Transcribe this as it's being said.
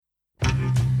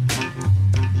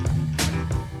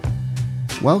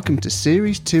Welcome to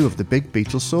Series 2 of the Big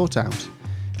Beatles Sort Out.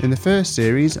 In the first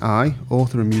series, I,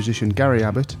 author and musician Gary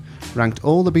Abbott, ranked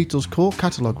all the Beatles' core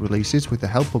catalogue releases with the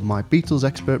help of my Beatles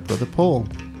expert brother Paul.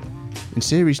 In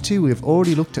Series 2 we have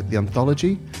already looked at the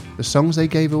anthology, the songs they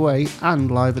gave away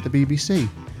and live at the BBC.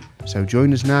 So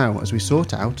join us now as we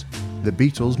sort out the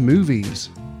Beatles movies.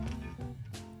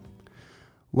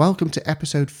 Welcome to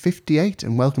episode 58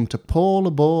 and welcome to Paul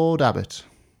aboard Abbott.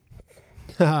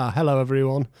 Hello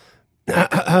everyone.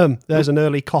 There's an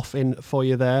early cough in for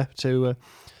you there to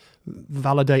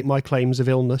validate my claims of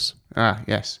illness. Ah,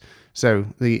 yes. So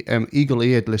the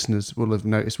eagle-eared listeners will have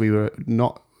noticed we were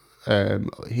not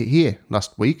here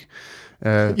last week.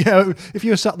 Yeah, if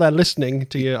you were sat there listening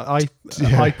to your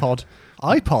iPod,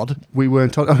 we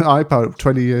weren't on iPod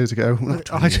 20 years ago.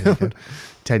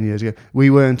 10 years ago. We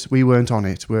weren't on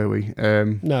it, were we?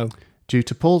 No. Due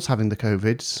to Paul's having the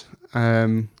COVIDs,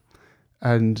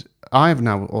 and I have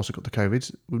now also got the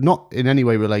COVIDs. Not in any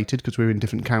way related because we're in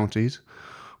different counties,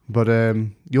 but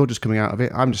you're just coming out of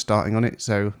it. I'm just starting on it,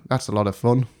 so that's a lot of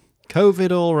fun.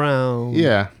 COVID all round.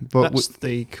 Yeah, but that's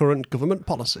the current government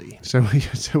policy. So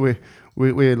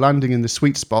we're landing in the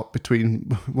sweet spot between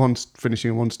one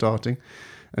finishing and one starting,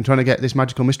 and trying to get this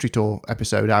Magical Mystery Tour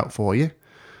episode out for you.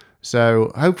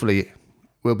 So hopefully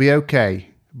we'll be okay.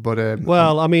 But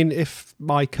well, I mean, if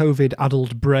my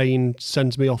COVID-addled brain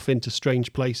sends me off into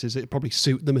strange places, it'd probably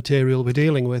suit the material we're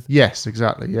dealing with. Yes,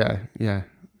 exactly. Yeah.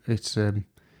 It's a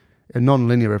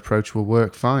non-linear approach will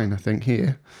work fine, I think,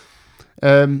 here.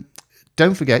 Don't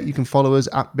forget, you can follow us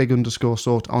at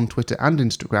big_sort on Twitter and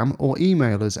Instagram, or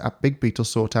email us at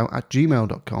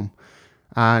bigbeatlesortout@gmail.com.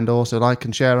 And also like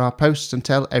and share our posts and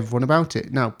tell everyone about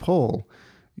it. Now, Paul,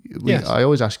 yes. I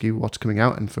always ask you what's coming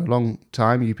out, and for a long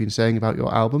time you've been saying about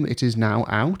your album. It is now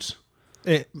out.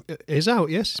 It is out,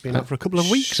 yes. It's been out for a couple of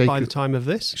weeks by the time of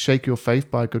this. Shake Your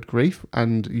Faith by Good Grief,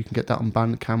 and you can get that on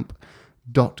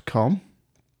bandcamp.com.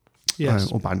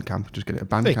 Yes. Or Bandcamp, just get it at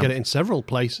Bandcamp. They get it in several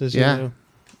places, yeah. You know.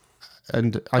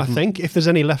 And I think if there's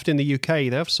any left in the UK,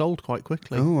 they have sold quite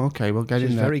quickly. Oh, okay, well get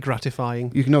in there. Very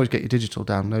gratifying. You can always get your digital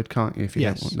download, can't you, if you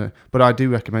don't want to. But I do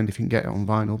recommend if you can get it on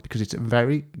vinyl, because it's a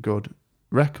very good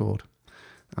record.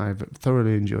 I've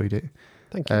thoroughly enjoyed it.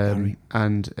 Thank you, Gary.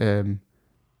 And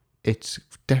it's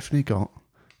definitely got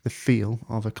the feel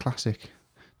of a classic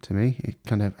to me. It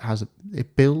kind of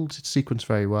it builds its sequence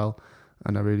very well,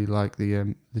 and I really like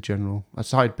the general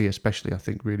side B especially. I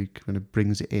think really kind of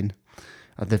brings it in.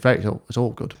 It's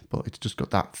all good, but it's just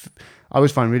got that. I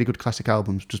always find really good classic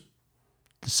albums, just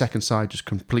the second side just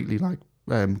completely like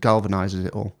galvanizes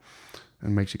it all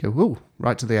and makes you go, "Whoa!"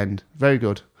 right to the end. Very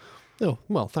good. Oh,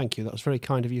 well, thank you. That was very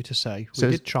kind of you to say.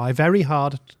 We did try very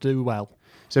hard to do well.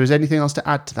 So is there anything else to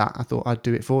add to that? I thought I'd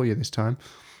do it for you this time.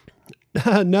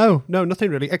 No, nothing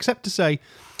really, except to say,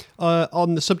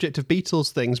 on the subject of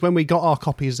Beatles things, when we got our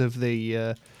copies of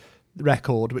the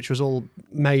record, which was all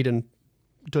made and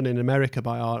done in America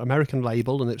by our American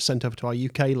label, and it was sent over to our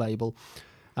UK label,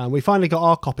 and we finally got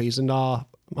our copies, and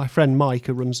my friend Mike,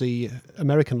 who runs the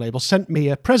American label, sent me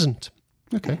a present.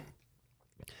 Okay.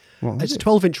 It's a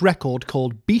 12-inch record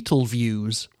called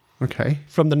Beatleviews. Okay.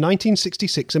 From the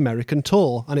 1966 American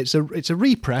tour, and it's a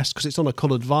repress because it's on a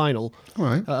coloured vinyl. All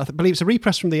right. I believe it's a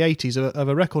repress from the 80s of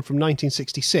a record from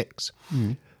 1966.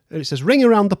 And it says, "Ring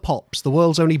Around the Pops, the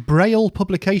world's only Braille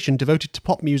publication devoted to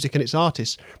pop music and its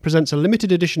artists, presents a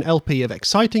limited edition LP of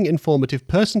exciting, informative,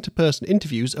 person-to-person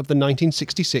interviews of the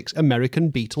 1966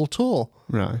 American Beatle tour."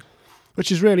 Right.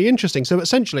 Which is really interesting. So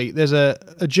essentially, there's a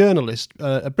journalist,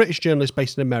 a British journalist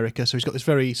based in America, so he's got this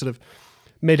very sort of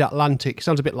mid-Atlantic,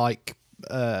 sounds a bit like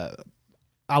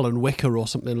Alan Wicker or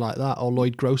something like that, or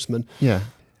Lloyd Grossman. Yeah.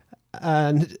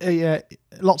 And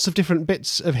lots of different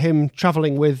bits of him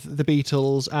travelling with the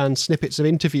Beatles and snippets of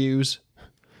interviews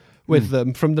with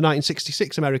them from the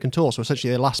 1966 American tour. So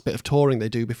essentially the last bit of touring they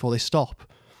do before they stop.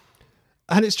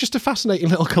 And it's just a fascinating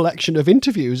little collection of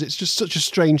interviews. It's just such a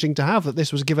strange thing to have that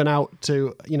this was given out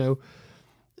to,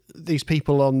 these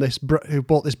people on this who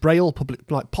bought this Braille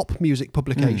pop music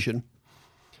publication,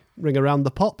 Ring Around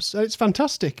the Pops. And it's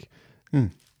fantastic.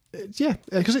 Yeah,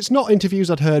 because it's not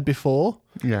interviews I'd heard before.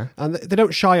 Yeah. And they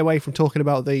don't shy away from talking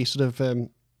about the sort of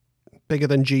bigger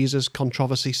than Jesus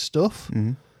controversy stuff.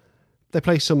 Mm-hmm. They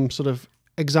play some sort of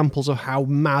examples of how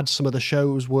mad some of the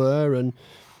shows were, and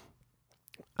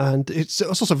it's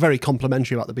also very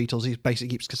complimentary about the Beatles. He basically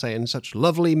keeps saying such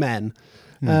lovely men.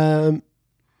 It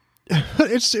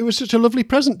was such a lovely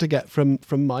present to get from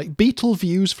Mike.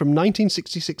 Beatleviews from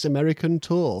 1966 American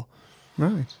tour.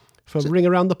 Right. From Ring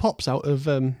Around the Pops out of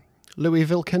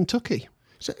Louisville, Kentucky.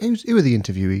 So who were the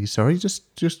interviewees? Sorry, just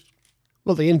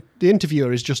Well, the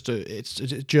interviewer is just it's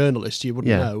a journalist. You wouldn't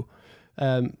Yeah.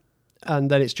 know.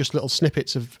 And then it's just little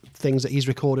snippets of things that he's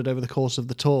recorded over the course of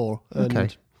the tour, and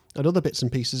Okay. other bits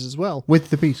and pieces as well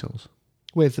With the Beatles.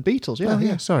 with the Beatles. Yeah, Oh,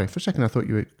 yeah. Sorry, for a second I thought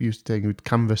you were saying you'd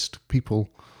canvassed people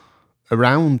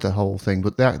around the whole thing,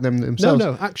 but them No,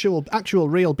 themselves. actual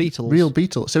real Beatles. Real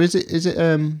Beatles. So is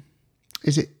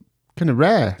it kind of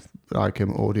rare, like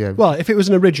audio? Well, if it was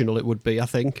an original, it would be, I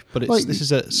think. But Like- this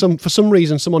is for some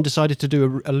reason someone decided to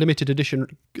do a limited edition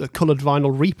coloured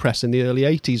vinyl repress in the early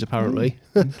 '80s, apparently.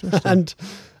 And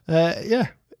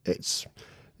it's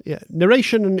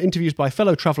narration and interviews by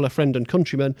fellow traveller, friend, and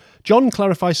countryman. John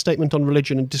clarifies statement on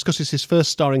religion and discusses his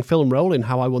first starring film role in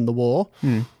How I Won the War.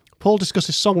 Paul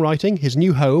discusses songwriting, his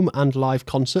new home, and live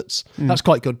concerts. That's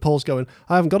quite good. Paul's going,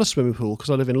 I haven't got a swimming pool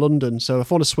because I live in London, so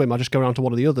if I want to swim, I just go around to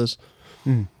one of the others.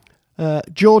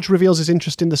 George reveals his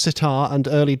interest in the sitar and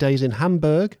early days in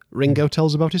Hamburg. Ringo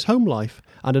tells about his home life.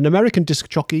 And an American disc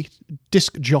jockey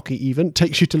even,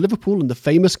 takes you to Liverpool and the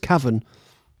famous Cavern.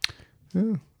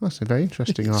 Oh, that's a very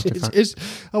interesting artifact.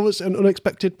 I was an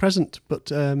unexpected present, but,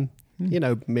 you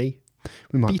know, me.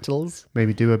 We might Beatles.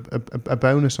 maybe do a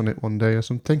bonus on it one day or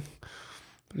something.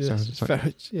 Yes, Sounds it's like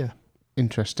very, yeah.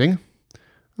 interesting.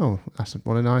 Oh,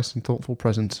 what a nice and thoughtful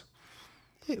present.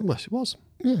 It was.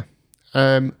 Yeah.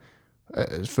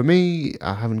 For me,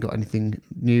 I haven't got anything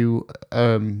new.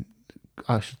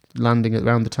 Landing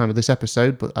around the time of this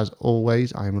episode, but as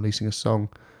always, I am releasing a song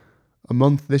a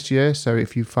month this year. So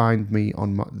if you find me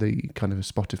on the kind of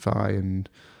Spotify and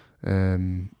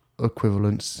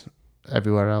equivalents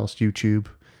everywhere else, YouTube,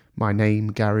 my name,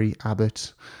 Gary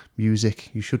Abbott, music,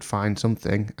 you should find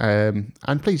something. And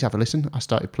please have a listen. I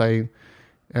started playing.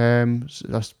 I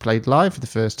played live for the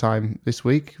first time this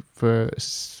week for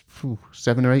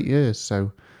 7 or 8 years.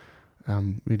 So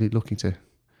I'm really looking to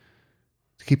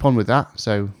keep on with that.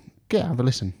 So have a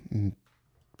listen and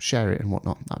share it and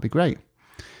whatnot. That'd be great.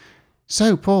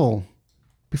 So Paul,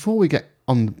 before we get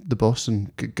on the bus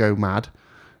and go mad,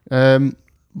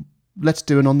 let's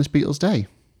do an On This Beatles Day,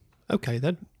 Okay,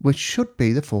 then. which should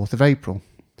be the 4th of April.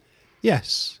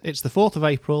 Yes, it's the 4th of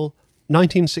April,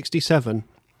 1967.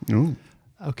 Ooh.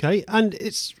 Okay, and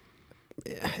it's,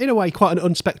 in a way, quite an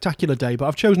unspectacular day, but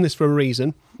I've chosen this for a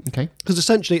reason. Okay. Because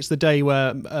essentially it's the day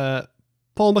where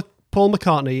Paul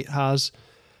McCartney has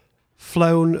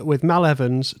flown with Mal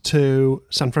Evans to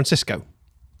San Francisco.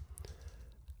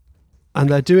 And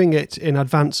they're doing it in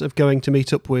advance of going to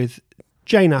meet up with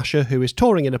Jane Asher, who is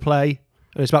touring in a play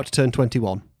and is about to turn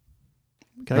 21.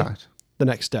 Okay, Right. the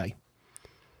next day.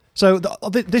 So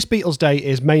this Beatles Day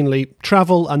is mainly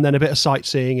travel and then a bit of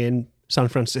sightseeing in San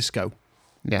Francisco.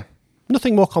 Yeah.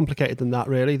 Nothing more complicated than that,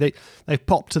 really. They've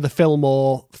popped to the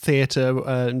Fillmore Theatre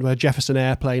where Jefferson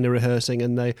Airplane are rehearsing,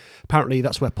 and apparently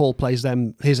that's where Paul plays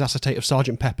them his acetate of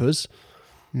Sgt. Pepper's,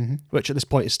 which at this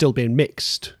point is still being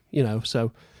mixed,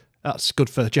 so that's good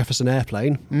for Jefferson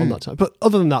Airplane on that time. But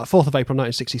other than that, 4th of April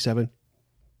 1967,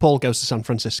 Paul goes to San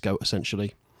Francisco,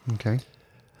 essentially. Okay.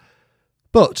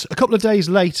 But a couple of days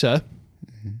later,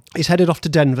 he's headed off to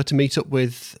Denver to meet up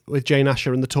with Jane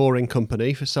Asher and the touring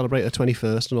company for celebrate her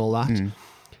 21st and all that.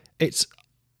 It's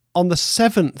on the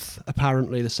 7th,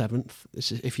 apparently the 7th,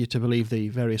 this is if you're to believe the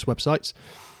various websites,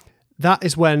 that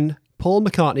is when Paul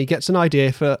McCartney gets an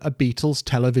idea for a Beatles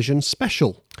television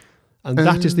special. And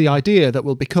that is the idea that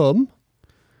will become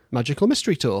Magical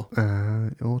Mystery Tour.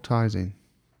 It all ties in.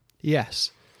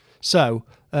 Yes. So,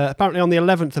 apparently on the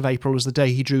 11th of April was the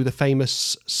day he drew the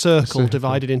famous circle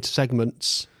divided into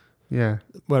segments Yeah.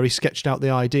 where he sketched out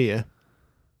the idea.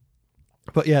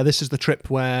 But yeah, this is the trip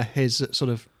where his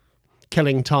sort of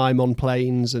killing time on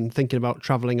planes and thinking about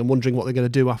travelling and wondering what they're going to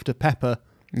do after Pepper,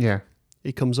 Yeah.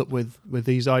 he comes up with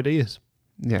these ideas.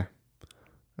 Yeah.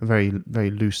 A very,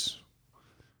 very loose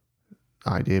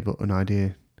idea, but an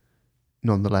idea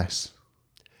nonetheless.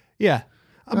 Yeah.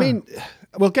 I mean,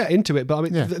 we'll get into it, but I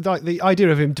mean, Yeah. the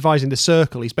idea of him devising the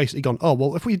circle, he's basically gone, oh,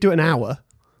 well, if we do it an hour,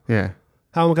 Yeah.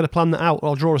 how am I going to plan that out?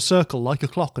 I'll draw a circle like a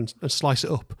clock and slice it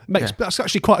up. That's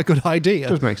actually quite a good idea.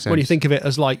 Does make sense. When you think of it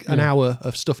as like an hour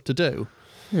of stuff to do.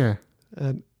 Yeah.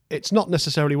 It's not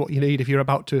necessarily what you need if you're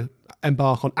about to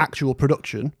embark on actual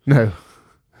production. No.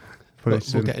 But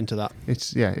we'll get into that.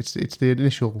 It's the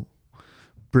initial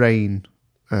brain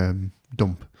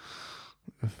dump,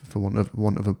 for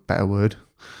want of a better word.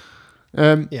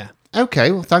 Yeah.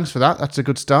 Okay, well, thanks for that. That's a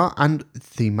good start, and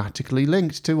thematically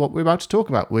linked to what we're about to talk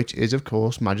about, which is, of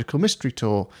course, Magical Mystery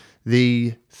Tour,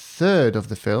 the third of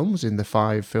the films in the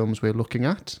 5 films we're looking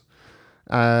at.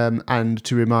 And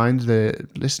to remind the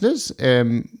listeners,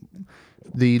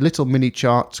 the little mini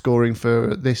chart scoring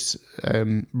for this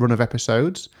run of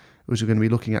episodes We're going to be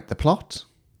looking at the plot.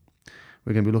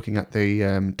 We're going to be looking at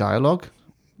the dialogue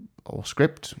or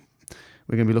script.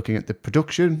 We're going to be looking at the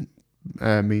production,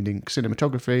 meaning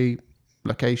cinematography,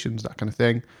 locations, that kind of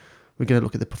thing. We're going to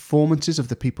look at the performances of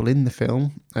the people in the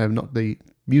film, not the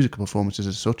musical performances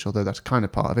as such, although that's kind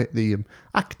of part of it, the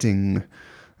acting,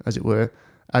 as it were.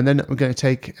 And then we're going to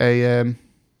take a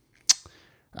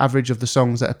average of the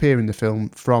songs that appear in the film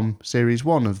from series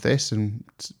 1 of this and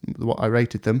what I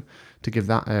rated them to give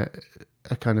that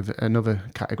a kind of another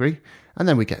category. And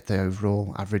then we get the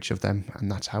overall average of them,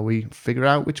 and that's how we figure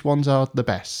out which ones are the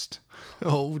best.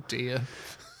 Oh dear.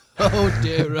 Oh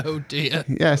dear, oh dear.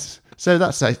 Yes. So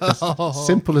that's as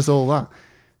simple as all that.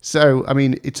 So, I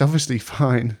mean, it's obviously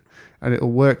fine and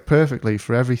it'll work perfectly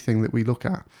for everything that we look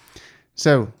at.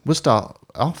 So we'll start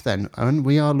off then, and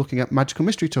we are looking at Magical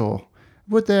Mystery Tour.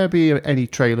 Would there be any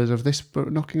trailers of this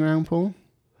knocking around, Paul?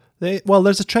 Well,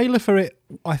 there's a trailer for it,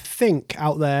 I think,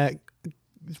 out there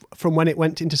from when it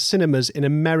went into cinemas in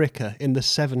America in the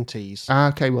 70s.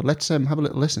 Okay, well, let's have a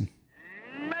little listen.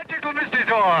 Magical Mystery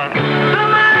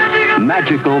Tour.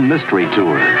 Magical Mystery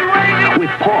Tour with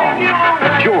Paul,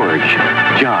 George,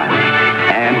 John,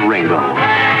 and Ringo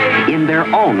in their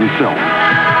own film.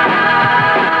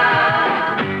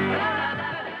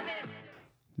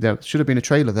 There should have been a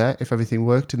trailer there if everything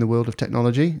worked in the world of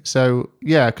technology. So,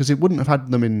 yeah, because it wouldn't have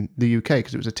had them in the UK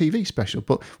because it was a TV special.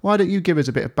 But why don't you give us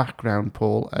a bit of background,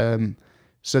 Paul,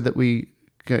 so that we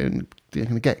can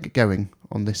get going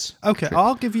on this? Okay, trip.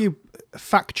 I'll give you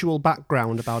factual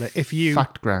background about it. If you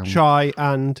Fact-ground. try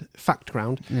and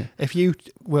fact-ground, Yeah. if you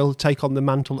will take on the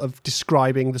mantle of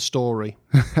describing the story.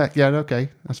 Yeah, okay,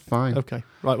 that's fine. Okay,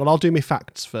 right, well, I'll do my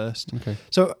facts first. Okay.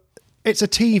 So it's a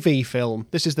TV film.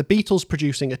 This is the Beatles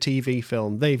producing a TV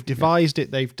film. They've devised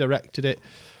it, they've directed it,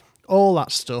 all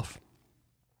that stuff.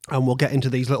 And we'll get into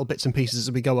these little bits and pieces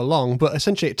as we go along. But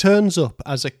essentially it turns up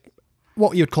as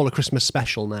what you'd call a Christmas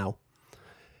special now.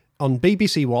 On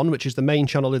BBC One, which is the main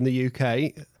channel in the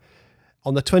UK,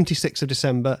 on the 26th of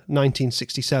December,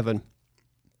 1967.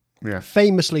 Yeah.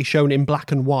 Famously shown in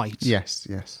black and white. Yes.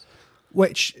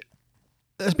 Which...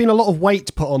 there's been a lot of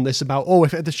weight put on this about,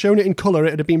 if it had shown it in colour, it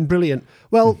would have been brilliant.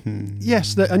 Well,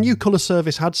 yes, a new colour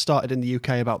service had started in the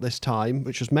UK about this time,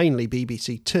 which was mainly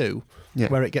BBC Two,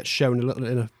 where it gets shown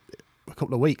in a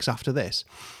couple of weeks after this.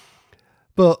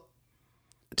 But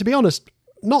to be honest,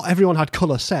 not everyone had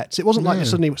colour sets. It wasn't like it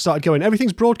suddenly started going,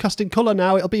 everything's broadcast in colour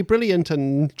now, it'll be brilliant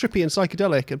and trippy and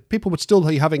psychedelic, and people would still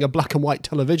be having a black and white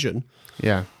television.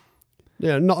 Yeah.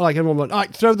 Yeah, not like everyone went, all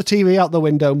right, throw the TV out the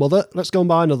window, mother, let's go and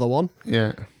buy another one.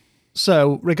 Yeah.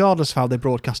 So, regardless of how they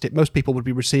broadcast it, most people would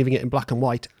be receiving it in black and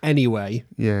white anyway.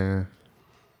 Yeah.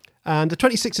 And the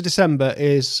 26th of December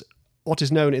is what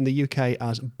is known in the UK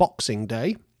as Boxing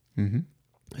Day. Mm-hmm.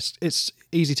 It's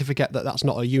easy to forget that that's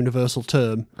not a universal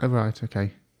term. Oh, right,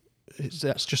 okay.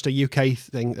 That's just a UK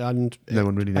thing. And No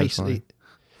one really knows basically,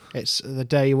 it's the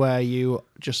day where you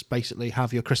just basically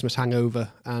have your Christmas hangover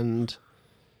and...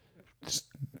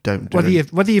 Don't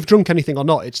whether you've drunk anything or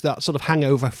not, it's that sort of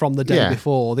hangover from the day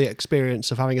before, the experience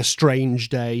of having a strange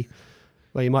day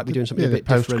where you might be doing something a bit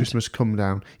different. Post-Christmas come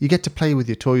down. You get to play with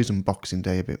your toys on Boxing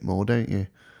Day a bit more, don't you?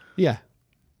 Yeah.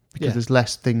 Because there's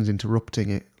less things interrupting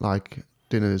it, like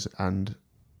dinners and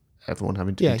everyone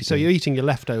having to eat so again. you're eating your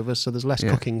leftovers, so there's less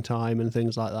cooking time and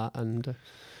things like that, and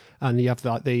you have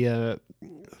like the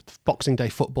Boxing Day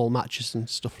football matches and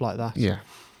stuff like that. Yeah.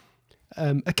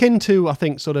 Akin to, I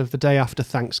think, sort of the day after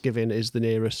Thanksgiving is the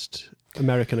nearest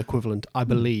American equivalent, I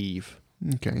believe.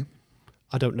 Okay.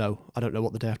 I don't know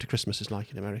what the day after Christmas is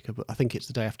like in America, but I think it's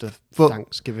the day after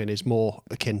Thanksgiving is more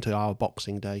akin to our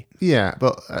Boxing Day. Yeah,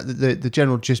 but the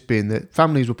general gist being that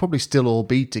families will probably still all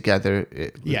be together.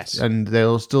 Yes. And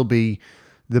there'll still be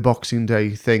the Boxing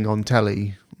Day thing on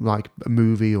telly, like a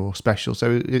movie or special.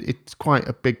 So it's quite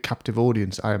a big captive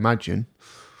audience, I imagine.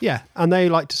 Yeah, and they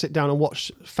like to sit down and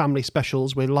watch family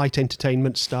specials with light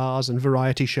entertainment stars and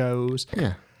variety shows.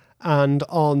 Yeah. And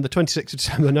on the 26th of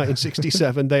December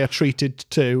 1967, they are treated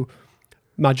to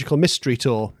Magical Mystery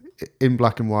Tour. In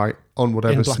black and white, on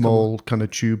whatever small kind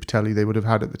of tube telly they would have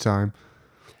had at the time.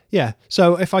 Yeah,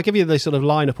 so if I give you the sort of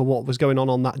lineup of what was going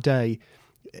on that day,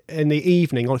 in the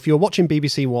evening, or if you were watching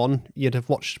BBC One, you'd have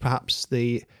watched perhaps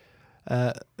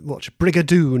watch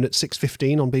Brigadoon at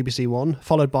 6:15 on BBC One,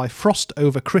 followed by Frost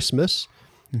Over Christmas,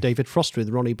 David Frost with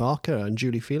Ronnie Barker and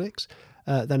Julie Felix.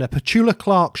 Then a Petula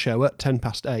Clark show at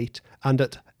 8:10, and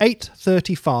at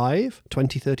 20:35,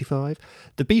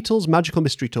 the Beatles Magical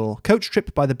Mystery Tour, coach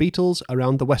trip by the Beatles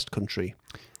around the West Country.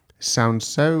 Sounds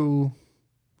so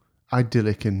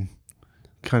idyllic and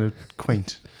kind of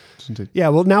quaint, doesn't it? Yeah,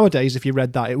 well, nowadays, if you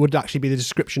read that, it would actually be the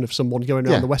description of someone going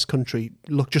around Yeah. the West Country,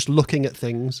 just looking at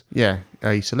things. Yeah,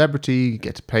 a celebrity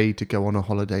gets paid to go on a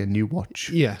holiday and you watch,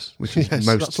 Yes. which is Yes,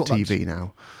 most that's what TV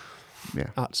now. Yeah.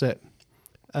 That's it.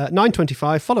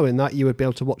 9:25. Following that, you would be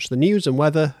able to watch the news and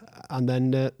weather, and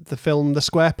then the film The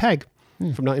Square Peg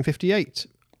from 1958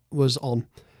 was on.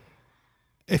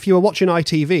 If you were watching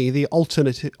ITV, the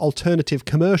alternative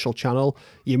commercial channel,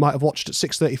 you might have watched at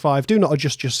 6:35. Do Not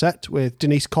Adjust Your Set with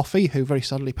Denise Coffey, who very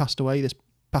sadly passed away this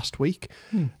past week.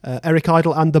 Eric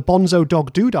Idle and the Bonzo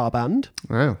Dog Doodah Band.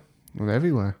 Wow, well,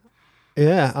 everywhere.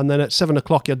 Yeah, and then at 7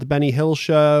 o'clock you had the Benny Hill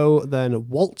Show. Then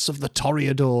Waltz of the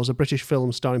Toreadors, a British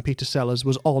film starring Peter Sellers,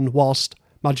 was on whilst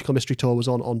Magical Mystery Tour was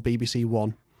on BBC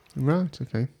One. Right,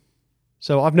 okay.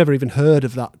 So I've never even heard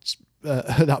of that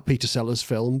that Peter Sellers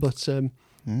film, but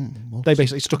they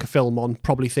basically stuck a film on,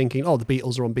 probably thinking, oh, the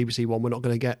Beatles are on BBC One, we're not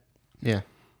going to get Yeah.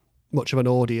 much of an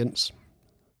audience.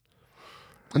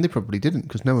 And they probably didn't,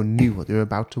 because no one knew what they were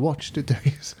about to watch, did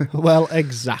they? So- Well,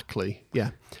 exactly,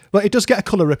 yeah. But it does get a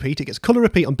colour repeat. It gets colour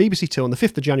repeat on BBC Two on the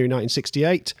 5th of January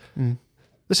 1968.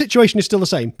 The situation is still the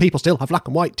same. People still have black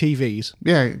and white TVs.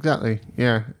 Yeah, exactly.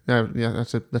 Yeah, yeah.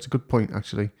 That's a good point,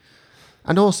 actually.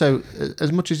 And also,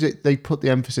 as much as they put the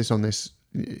emphasis on this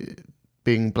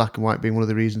being black and white being one of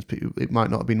the reasons it might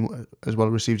not have been as well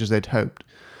received as they'd hoped,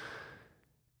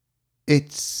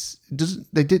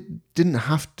 didn't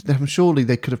have to. Surely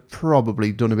they could have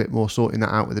probably done a bit more sorting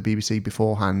that out with the BBC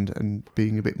beforehand and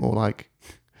being a bit more like.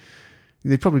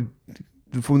 They probably,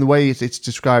 from the way it's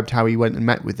described, how he went and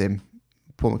met with him.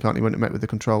 Paul McCartney went and met with the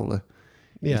controller.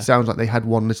 Yeah. It sounds like they had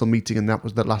one little meeting and that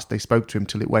was the last they spoke to him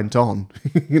till it went on.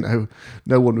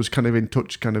 No one was kind of in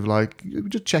touch, kind of like,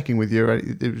 just checking with you.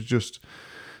 It was just,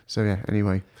 so yeah,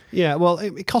 anyway. Yeah, well,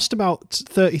 it cost about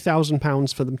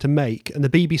 £30,000 for them to make, and the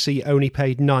BBC only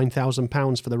paid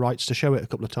 £9,000 for the rights to show it a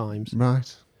couple of times.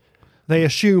 Right. They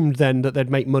assumed then that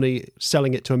they'd make money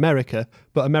selling it to America,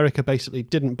 but America basically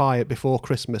didn't buy it before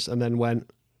Christmas and then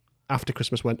after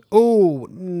Christmas went, oh,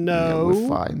 no. Yeah, we're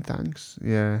fine, thanks.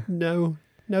 Yeah.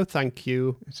 No, thank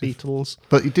you, Beatles.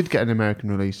 But you did get an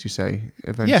American release, you say,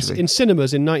 eventually? Yes, in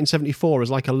cinemas in 1974 as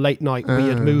like a late-night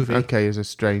weird movie. Okay, as a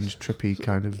strange, trippy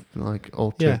kind of like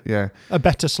alter. Yeah. A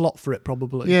better slot for it,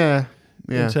 probably. Yeah.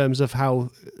 In terms of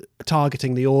how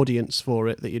targeting the audience for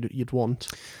it that you'd want.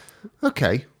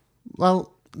 Okay.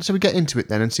 Well, so we get into it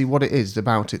then and see what it is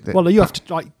about it. Well, you have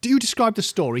to, do you describe the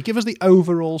story? Give us the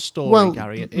overall story,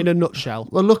 Gary, in a nutshell.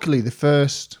 Well, luckily, the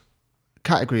first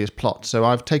category is plot, so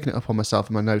I've taken it up on myself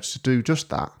in my notes to do just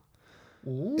that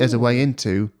as a way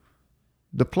into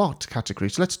the plot category.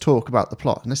 So let's talk about the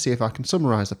plot and let's see if I can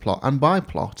summarise the plot. And by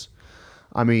plot,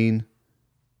 I mean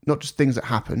not just things that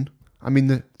happen. I mean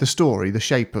the story, the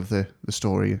shape of the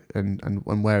story and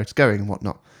where it's going and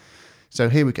whatnot. So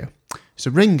here we go. So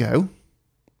Ringo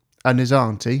and his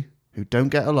auntie, who don't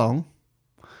get along,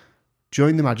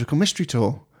 join the Magical Mystery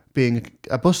Tour, being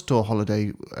a bus tour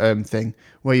holiday thing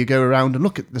where you go around and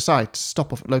look at the sites,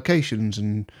 stop off at locations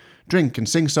and drink and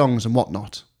sing songs and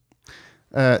whatnot.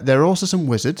 There are also some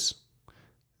wizards.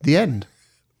 The end.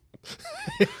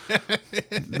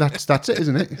 That's it,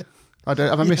 isn't it? Did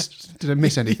I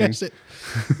miss anything? Yes,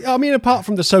 I mean, apart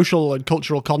from the social and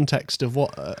cultural context of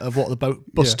what the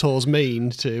bus tours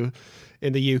mean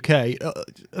in the UK,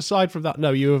 aside from that,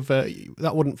 no, you have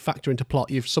that wouldn't factor into plot.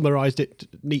 You've summarised it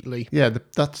neatly. Yeah,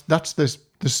 that's the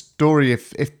story.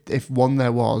 If one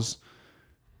there was,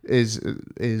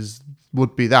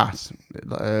 would be that.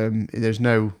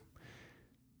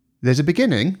 There's a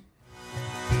beginning.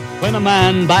 When a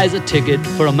man buys a ticket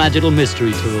for a Magical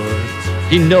Mystery Tour,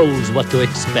 he knows what to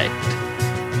expect.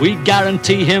 We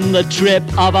guarantee him the trip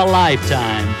of a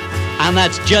lifetime, and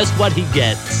that's just what he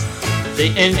gets. The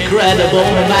incredible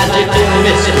Magical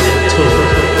Mystery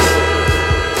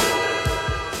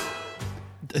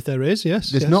Tour. There is, yes.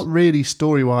 There's not really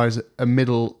story-wise a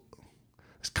middle.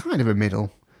 It's kind of a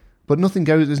middle, but nothing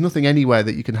goes. There's nothing anywhere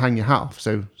that you can hang your hat off.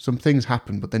 So some things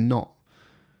happen, but they're not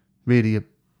really.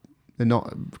 They're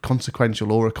not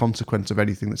consequential or a consequence of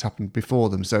anything that's happened before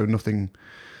them. So nothing.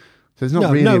 There's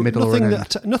not really a middle or an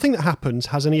end. Nothing that happens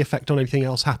has any effect on anything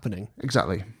else happening.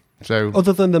 Exactly. So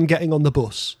other than them getting on the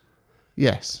bus.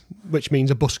 Yes. Which means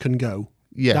a bus can go.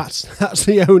 Yes. That's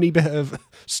the only bit of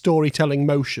storytelling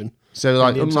motion. So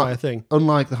like the entire thing.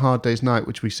 Unlike the Hard Day's Night,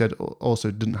 which we said also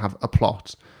didn't have a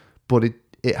plot, but it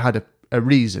had a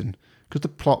reason. Because the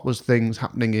plot was things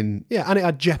happening in... Yeah, and it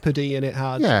had jeopardy and it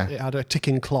had a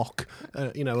ticking clock, all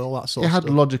that sort of stuff. It had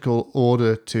logical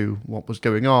order to what was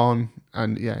going on.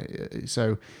 And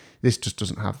so this just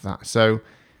doesn't have that. So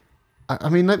I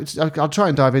mean, I'll try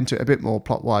and dive into it a bit more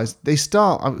plot-wise. They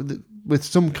start with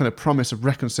some kind of promise of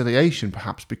reconciliation,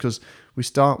 perhaps, because we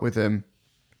start with Ringo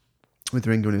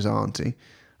and his auntie,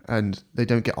 and they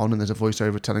don't get on, and there's a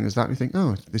voiceover telling us that. We think,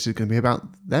 oh, this is going to be about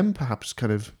them, perhaps,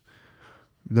 kind of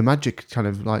the magic, kind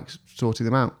of like sorting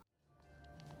them out.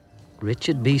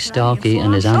 Richard B. Starkey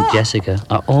and his Aunt Jessica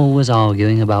are always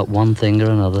arguing about one thing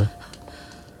or another.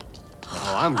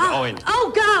 Oh, I'm going.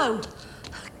 Oh, go!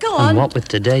 Go on. And what with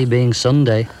today being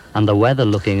Sunday and the weather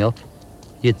looking up,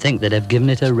 you'd think they'd have given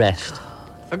it a rest.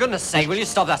 For goodness sake, will you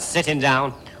stop that sitting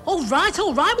down? All right,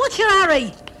 what's your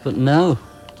hurry? But no,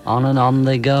 on and on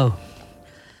they go.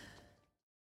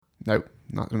 No,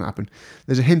 not going to happen.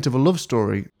 There's a hint of a love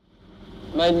story.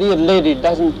 My dear lady,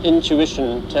 doesn't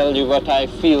intuition tell you what I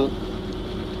feel?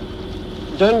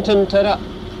 Don't interrupt.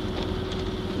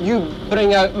 You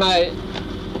bring out my...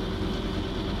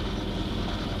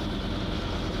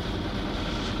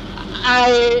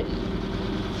 I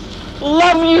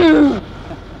love you!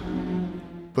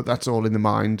 But that's all in the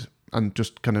mind and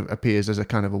just kind of appears as a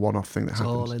kind of a one-off thing that It's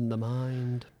happens. all in the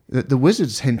mind. The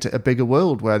Wizards hint at a bigger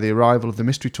world where the arrival of the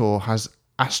Mystery Tour has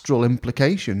astral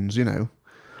implications, you know.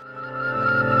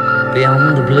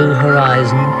 Beyond the blue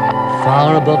horizon,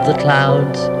 far above the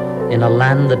clouds, in a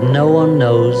land that no one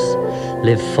knows,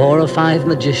 live 4 or 5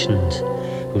 magicians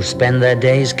who spend their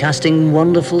days casting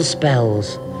wonderful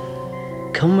spells.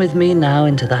 Come with me now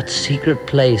into that secret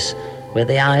place where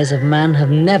the eyes of man have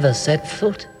never set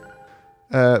foot.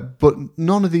 But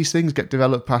none of these things get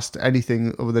developed past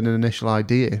anything other than an initial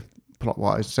idea,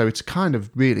 plot-wise. So it's kind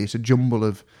of really, it's a jumble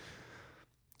of,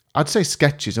 I'd say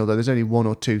sketches, although there's only 1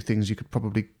 or 2 things you could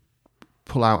probably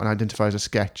pull out and identify as a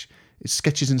sketch. It's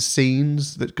sketches and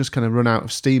scenes that just kind of run out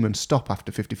of steam and stop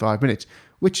after 55 minutes,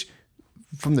 which,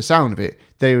 from the sound of it,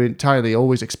 they were entirely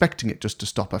always expecting it just to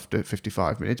stop after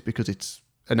 55 minutes because it's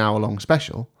an hour-long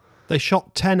special. They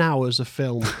shot 10 hours of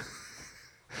film.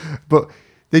 But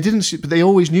they didn't. But they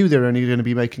always knew they were only going to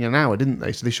be making an hour, didn't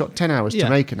they? So they shot 10 hours Yeah. to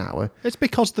make an hour. It's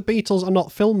because the Beatles are not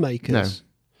filmmakers.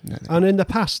 No. And in the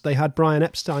past, they had Brian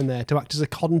Epstein there to act as a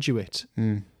conduit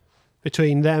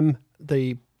between them,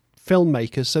 the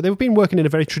filmmakers. So they've been working in a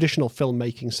very traditional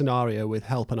filmmaking scenario with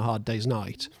Help and A Hard Day's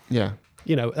Night. Yeah.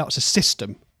 You know, that was a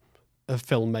system of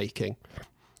filmmaking.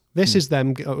 This is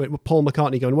them, Paul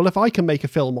McCartney going, well, if I can make a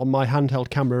film on my handheld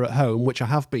camera at home, which I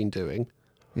have been doing,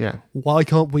 Yeah. why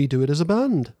can't we do it as a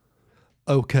band?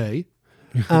 Okay.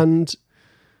 And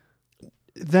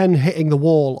then hitting the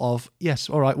wall of, yes,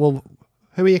 all right, well,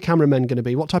 who are your cameramen going to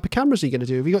be? What type of cameras are you going to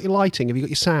do? Have you got your lighting? Have you got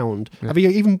your sound? Have you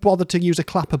even bothered to use a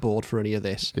clapperboard for any of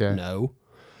this? Yeah. No.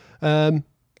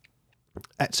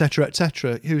 Et cetera, et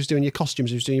cetera. Who's doing your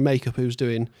costumes? Who's doing your makeup? Who's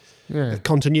doing Yeah.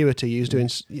 continuity? Who's doing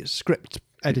script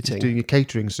editing? Doing your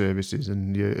catering services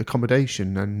and your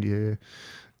accommodation and your,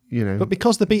 you know. But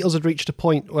because the Beatles had reached a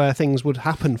point where things would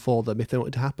happen for them if they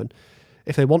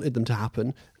wanted them to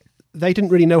happen, they didn't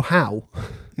really know how.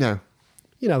 No.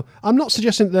 You know, I'm not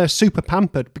suggesting that they're super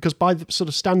pampered, because by the sort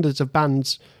of standards of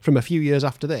bands from a few years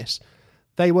after this,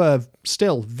 they were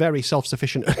still very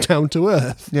self-sufficient and down to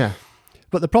earth. Yeah.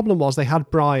 But the problem was they had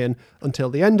Brian until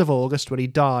the end of August when he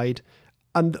died.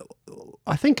 And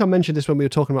I think I mentioned this when we were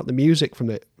talking about the music from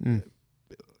it.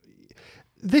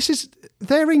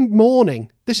 They're in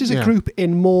mourning. This is a group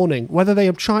in mourning, whether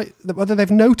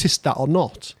they've noticed that or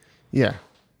not. Yeah.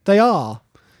 They are.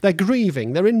 They're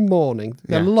grieving. They're in mourning.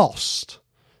 They're lost.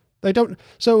 They don't.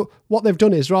 So what they've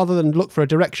done is, rather than look for a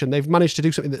direction, they've managed to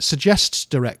do something that suggests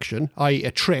direction, i.e.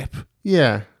 a trip,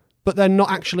 Yeah. but they're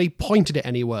not actually pointed it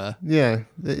anywhere. Yeah.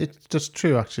 It's just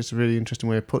true, actually. It's a really interesting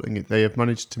way of putting it. They have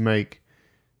managed to make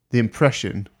the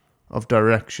impression of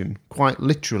direction quite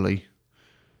literally.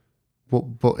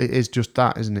 But it is just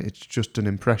that, isn't it? It's just an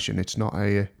impression. It's not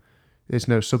a... There's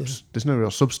no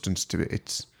real substance to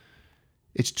it.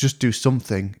 It's just do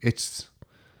something. It's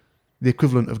the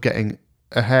equivalent of getting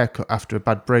a haircut after a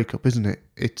bad breakup, isn't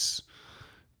it?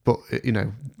 But you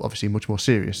know, obviously much more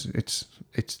serious.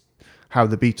 It's how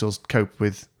the Beatles cope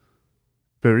with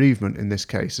bereavement in this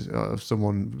case of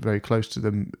someone very close to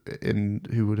them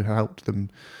who would have helped them.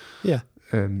 Yeah.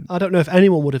 I don't know if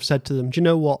anyone would have said to them, do you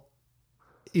know what?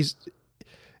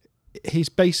 He's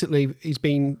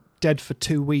been dead for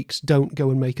 2 weeks. Don't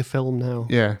go and make a film now.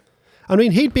 Yeah. I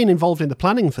mean, he'd been involved in the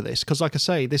planning for this because, like I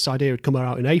say, this idea had come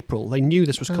out in April. They knew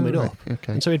this was coming up.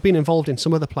 Okay. And so he'd been involved in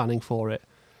some of the planning for it.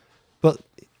 But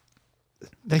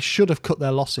they should have cut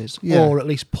their losses or at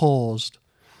least paused.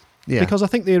 Yeah. Because I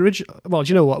think the original... Well, do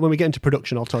you know what? When we get into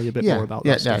production, I'll tell you a bit more about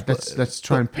that stuff. Let's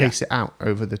try and pace it out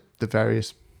over the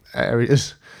various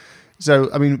areas. So,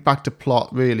 I mean, back to plot,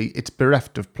 really. It's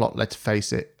bereft of plot, let's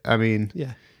face it. I mean...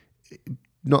 Yeah.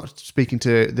 not speaking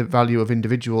to the value of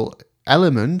individual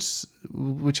elements,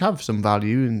 which have some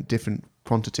value in different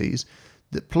quantities,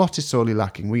 the plot is sorely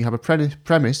lacking. We have a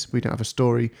premise, we don't have a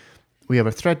story, we have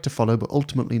a thread to follow, but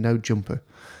ultimately no jumper.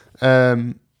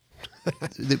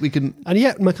 That we can, and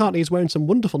yet McCartney is wearing some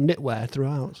wonderful knitwear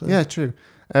throughout. So. Yeah, true.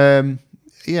 So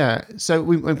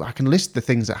I can list the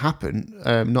things that happen,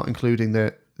 not including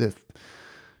the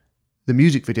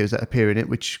music videos that appear in it,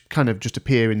 which kind of just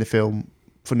appear in the film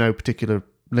for no particular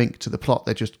link to the plot.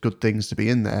 They're just good things to be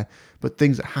in there. But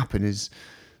things that happen is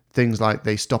things like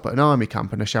they stop at an army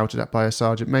camp and are shouted at by a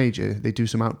sergeant major. They do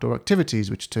some outdoor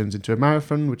activities, which turns into a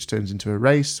marathon, which turns into a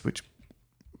race, which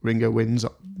Ringo wins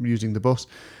using the bus.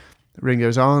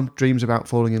 Ringo's aunt dreams about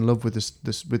falling in love with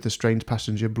the strange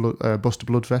passenger Buster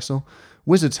Blood vessel.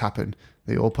 Wizards happen.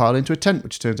 They all pile into a tent,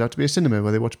 which turns out to be a cinema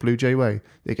where they watch Blue Jay Way.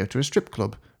 They go to a strip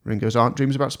club. Ringo's aunt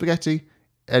dreams about spaghetti,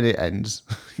 and it ends.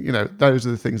 Those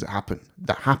are the things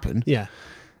that happen. Yeah.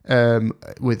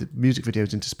 With music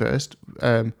videos interspersed.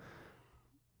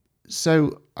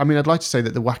 So, I mean, I'd like to say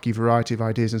that the wacky variety of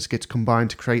ideas and skits combine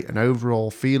to create an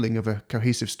overall feeling of a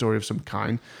cohesive story of some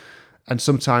kind. And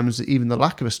sometimes even the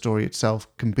lack of a story itself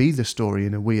can be the story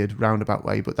in a weird roundabout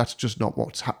way, but that's just not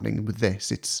what's happening with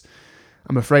this.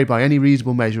 I'm afraid by any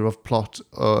reasonable measure of plot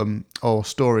or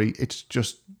story, it's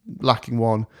just lacking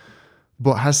one,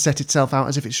 but has set itself out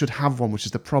as if it should have one, which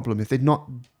is the problem. If they'd not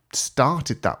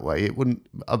started that way, it would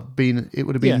have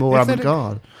been more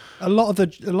avant-garde. A lot of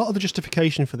the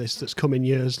justification for this that's come in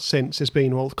years since has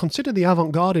been, well, consider the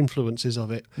avant-garde influences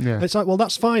of it. Yeah. It's like, well,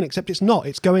 that's fine, except it's not.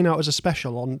 It's going out as a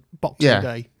special on Boxing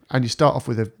Day. And you start off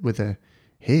with a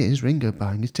here's Ringo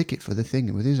buying his ticket for the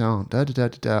thing with his aunt. Da da da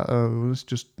da da. Oh,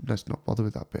 let's not bother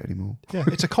with that bit anymore. Yeah,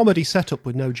 it's a comedy setup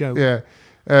with no joke. Yeah.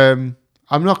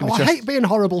 I'm not going to. I hate being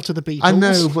horrible to the Beatles. I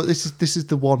know, but this is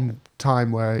the one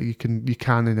time where you can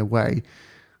in a way,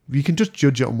 you can just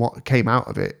judge it on what came out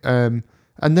of it.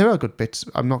 And there are good bits.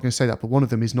 I'm not going to say that, but one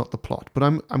of them is not the plot. But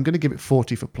I'm going to give it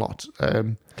 40 for plot.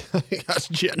 That's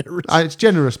generous. It's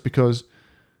generous because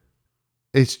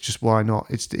it's just, why not?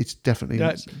 It's definitely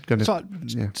going to. So,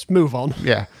 let's move on.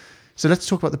 Yeah. So let's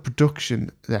talk about the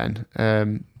production then.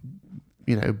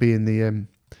 Being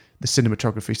the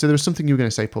cinematography. So there was something you were going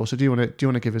to say, Paul. So do you want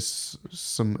to give us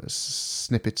some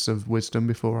snippets of wisdom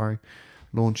before I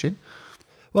launch in?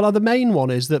 Well, the main one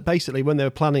is that basically when they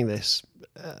were planning this,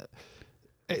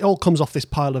 it all comes off this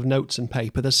pile of notes and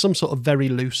paper. There's some sort of very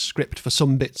loose script for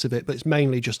some bits of it, but it's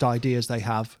mainly just ideas they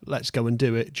have. Let's go and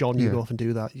do it. John, you go off and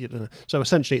do that. So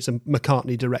essentially it's a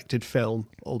McCartney-directed film,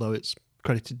 although it's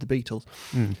credited the Beatles.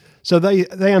 Mm. So they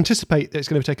anticipate that it's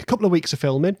going to take a couple of weeks of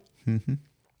filming. Mm-hmm.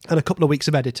 And a couple of weeks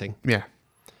of editing. Yeah.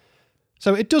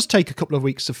 So it does take a couple of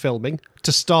weeks of filming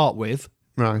to start with.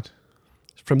 Right.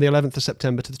 From the 11th of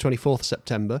September to the 24th of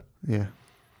September. Yeah.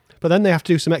 But then they have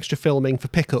to do some extra filming for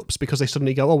pickups because they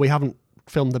suddenly go, we haven't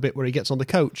filmed the bit where he gets on the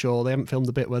coach, or they haven't filmed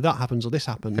the bit where that happens or this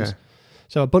happens. Yeah.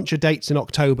 So a bunch of dates in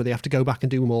October, they have to go back and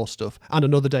do more stuff. And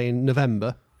another day in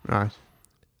November. Right.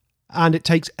 And it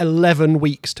takes 11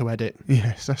 weeks to edit.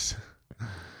 Yes, that's...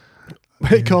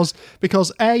 Because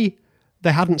A...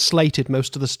 they hadn't slated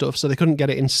most of the stuff, so they couldn't get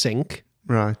it in sync.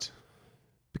 Right.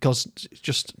 Because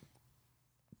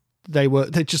they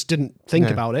just didn't think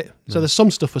about it. So there's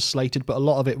some stuff was slated, but a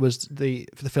lot of it was the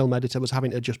film editor was having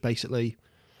to just basically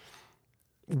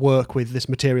work with this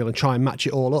material and try and match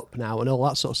it all up now and all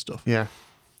that sort of stuff. Yeah.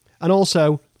 And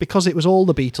also, because it was all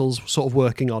the Beatles sort of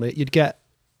working on it, you'd get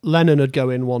Lennon would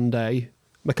go in one day,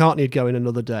 McCartney would go in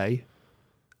another day,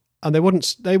 and they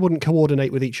wouldn't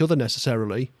coordinate with each other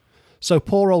necessarily. So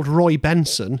poor old Roy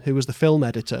Benson, who was the film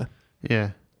editor,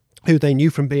 who they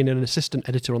knew from being an assistant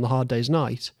editor on The Hard Day's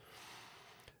Night,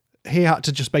 he had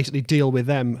to just basically deal with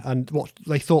them, and what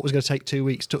they thought was going to take 2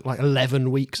 weeks took like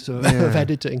 11 weeks of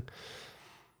editing.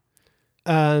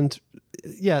 And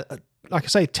like I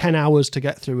say, 10 hours to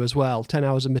get through as well, 10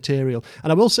 hours of material.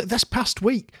 And I will say, this past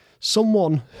week,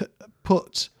 someone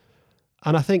put,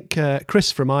 and I think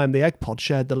Chris from I Am the Egg Pod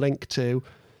shared the link to,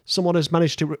 someone has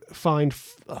managed to find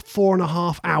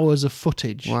 4.5 hours of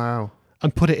footage. Wow.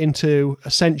 And put it into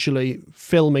essentially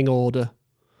filming order.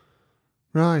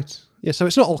 Right. Yeah, so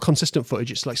it's not all consistent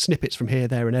footage. It's like snippets from here,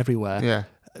 there, and everywhere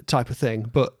type of thing.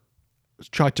 But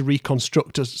tried to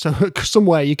reconstruct so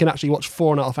somewhere you can actually watch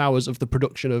 4.5 hours of the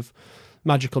production of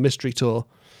Magical Mystery Tour.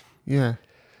 Yeah.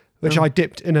 Which I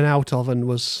dipped in and out of and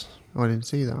was... Oh, I didn't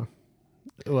see that.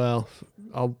 Well,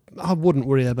 I wouldn't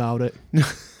worry about it.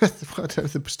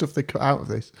 The stuff they cut out of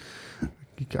this.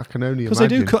 I can only Because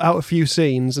imagine. they do cut out a few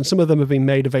scenes, and some of them have been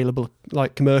made available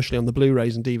like commercially on the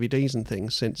Blu-rays and DVDs and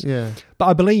things since. Yeah. But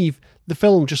I believe the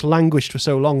film just languished for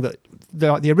so long that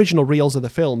the original reels of the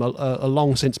film are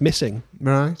long since missing.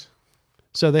 Right.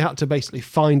 So they had to basically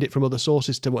find it from other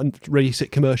sources to release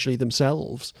it commercially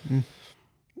themselves.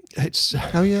 It's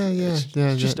Oh yeah. it's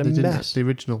just a they didn't- mess. The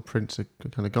original prints are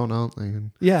kind of gone, aren't they?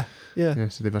 And yeah. yeah,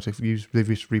 so they've had to they've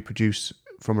just reproduce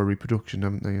from a reproduction,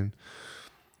 haven't they? And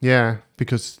yeah,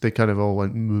 because they kind of all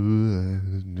went,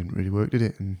 it didn't really work, did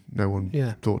it? And no one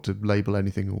Yeah. thought to label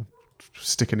anything or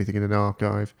stick anything in an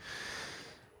archive.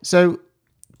 So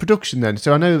production then.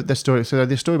 So I know the story. So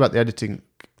the story about the editing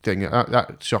thing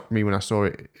that shocked me when I saw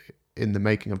it in the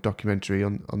making of documentary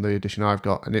on the edition I've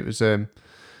got, and it was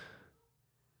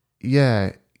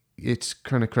yeah, it's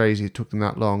kind of crazy it took them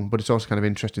that long, but it's also kind of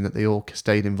interesting that they all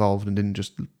stayed involved and didn't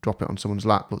just drop it on someone's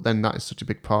lap. But then that is such a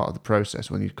big part of the process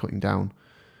when you're cutting down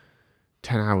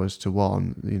 10 hours to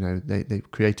one. You know, they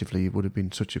creatively would have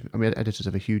been such a... I mean, editors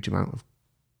have a huge amount of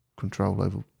control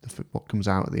over what comes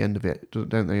out at the end of it,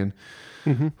 don't they? And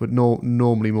but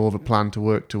normally more of a plan to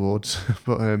work towards.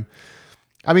 But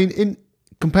I mean,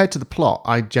 compared to the plot,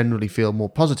 I generally feel more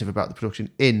positive about the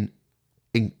production in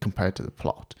compared to the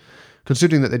plot,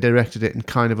 considering that they directed it and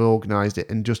kind of organised it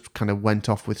and just kind of went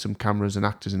off with some cameras and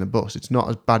actors in a bus. It's not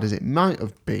as bad as it might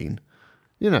have been.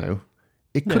 You know,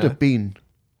 it could have been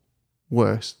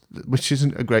worse, which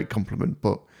isn't a great compliment,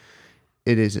 but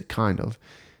it is a kind of.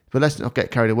 But let's not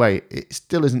get carried away. It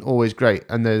still isn't always great,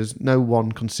 and there's no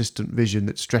one consistent vision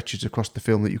that stretches across the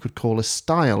film that you could call a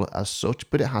style as such,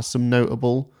 but it has some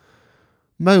notable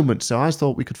moments. So I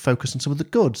thought we could focus on some of the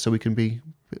good, so we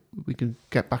can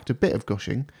get back to a bit of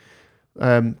gushing.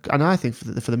 And I think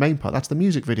for the main part, that's the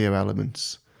music video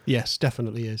elements. Yes,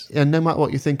 definitely is. And no matter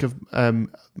what you think of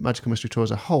Magical Mystery Tour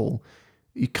as a whole,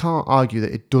 you can't argue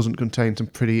that it doesn't contain some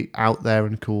pretty out there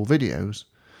and cool videos.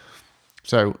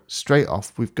 So straight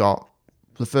off, we've got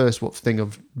the first thing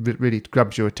of really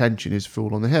grabs your attention is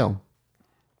Fool on the Hill.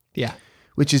 Yeah.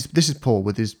 This is Paul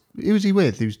with his... Who was he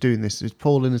with? Who's doing this? Is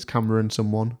Paul and his camera and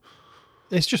someone?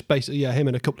 It's just basically, him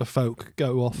and a couple of folk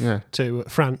go off to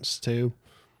France to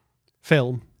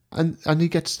film. And he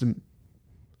gets them...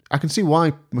 I can see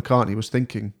why McCartney was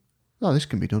thinking, oh, this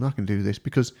can be done, I can do this.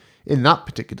 Because in that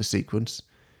particular sequence,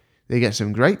 they get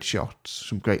some great shots,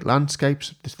 some great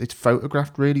landscapes. It's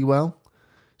photographed really well.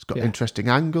 It's got interesting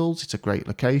angles. It's a great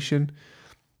location.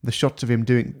 The shots of him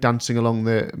dancing along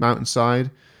the mountainside,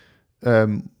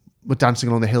 dancing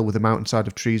along the hill with a mountainside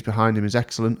of trees behind him is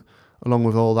excellent, along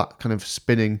with all that kind of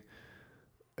spinning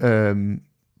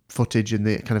footage and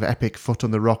the kind of epic foot on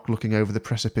the rock looking over the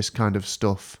precipice kind of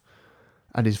stuff,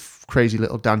 and his crazy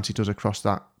little dance he does across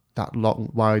that long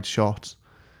wide shot.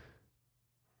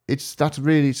 It's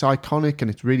iconic and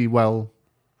it's really well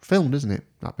filmed, isn't it?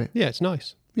 That bit. Yeah, it's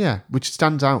nice. Yeah, which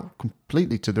stands out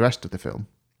completely to the rest of the film.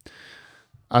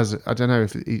 As I don't know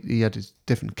if he had his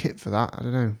different kit for that. I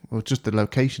don't know, or just the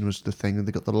location was the thing, and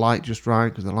they got the light just right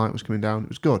because the light was coming down. It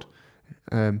was good.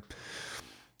 And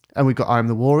we got I Am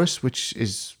the Walrus, which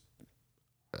is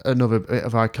another bit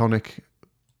of iconic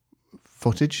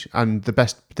footage, and the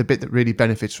bit that really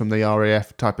benefits from the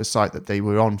RAF type of site that they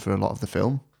were on for a lot of the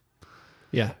film.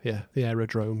 Yeah, the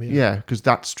aerodrome. Yeah, because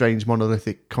that strange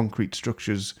monolithic concrete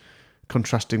structures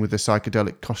contrasting with the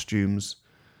psychedelic costumes,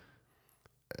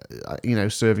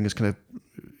 serving as kind of,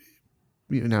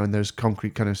 and those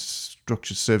concrete kind of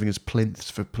structures serving as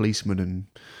plinths for policemen and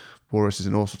walruses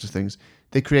and all sorts of things.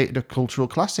 They created a cultural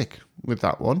classic with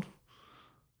that one.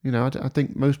 I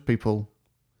think most people,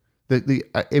 the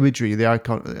imagery, the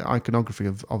iconography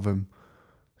of them,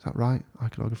 is that right?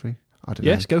 Iconography? I don't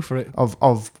know. Yes, go for it.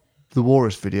 Of the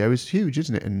Walrus video is huge,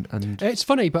 isn't it? And it's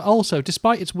funny, but also,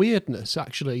 despite its weirdness,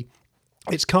 actually,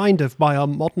 it's kind of, by our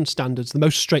modern standards, the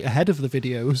most straight ahead of the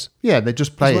videos. Yeah, they're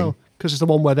just playing. Because it's the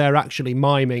one where they're actually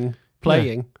miming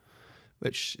playing,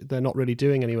 which they're not really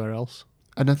doing anywhere else.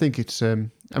 And I think it's,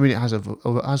 it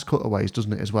has cutaways,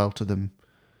 doesn't it, as well, to them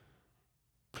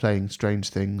playing strange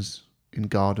things in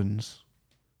gardens.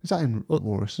 Is that in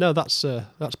Walrus? No, that's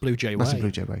Blue Jay Way. That's in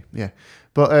Blue Jay Way, yeah.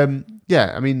 But,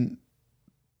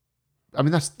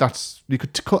 that's you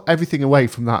could cut everything away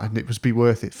from that and it would be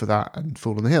worth it for that and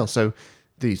Fool on the Hill. So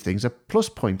these things are plus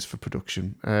points for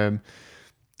production.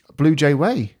 Blue Jay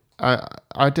Way,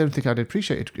 I don't think I'd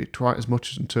appreciated it quite as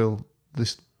much until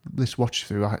this watch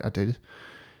through I did.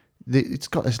 It's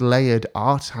got this layered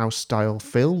art house style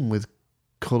film with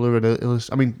colour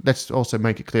and let's also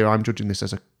make it clear I'm judging this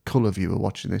as a colour viewer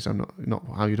watching this. I'm not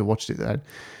how you'd have watched it then.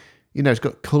 It's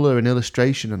got colour and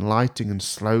illustration and lighting and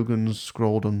slogans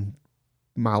scrawled on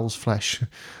Mal's flesh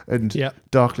and Yep.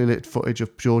 darkly lit footage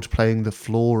of George playing the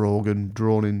floor organ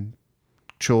drawn in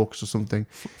chalks or something.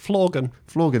 Florgan.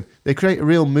 Florgan. They create a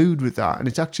real mood with that, and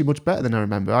it's actually much better than I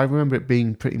remember. I remember it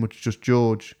being pretty much just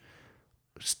George,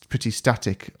 pretty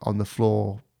static on the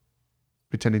floor,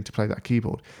 pretending to play that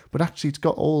keyboard. But actually, it's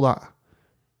got all that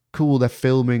cool. They're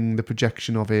filming the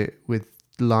projection of it with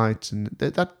lights, and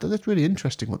that's really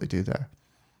interesting what they do there,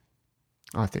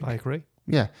 I think. I agree.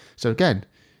 Yeah. So again,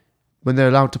 when they're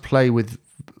allowed to play with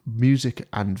music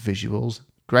and visuals,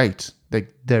 great.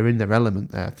 They're in their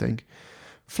element there, I think.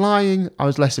 Flying, I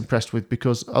was less impressed with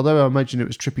because although I imagine it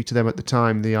was trippy to them at the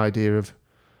time, the idea of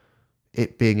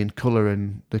it being in colour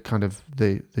and the kind of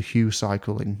the hue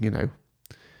cycling,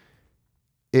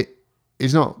 it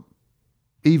is not,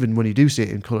 even when you do see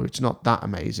it in colour, it's not that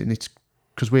amazing. It's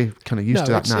because we're kind of used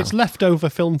to that now. It's leftover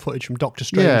film footage from Doctor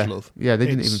Strangelove. Yeah, they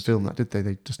didn't even film that, did they?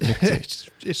 They just nicked it.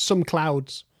 It's some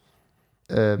clouds.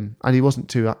 And he wasn't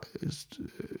too...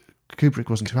 Kubrick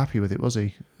wasn't too happy with it, was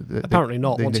he? Apparently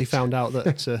not, they once he nicked- found out that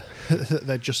that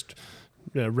they'd just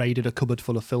raided a cupboard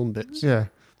full of film bits. Yeah.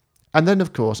 And then,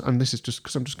 of course, and this is just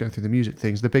because I'm just going through the music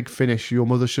things, the big finish, Your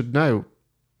Mother Should Know,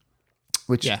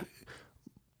 which, Yeah.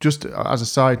 just as a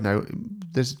side note,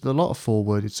 there's a lot of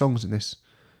four-worded songs in this,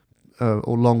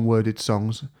 or long-worded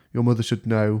songs. Your Mother Should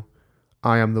Know,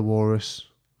 I Am the Walrus,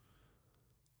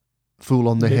 Fool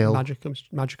on the Hill, Magical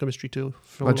Mystery Tour.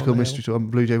 Magical Mystery Tour, and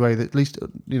Blue Jay Way. At least,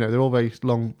 they're all very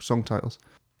long song titles.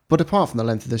 But apart from the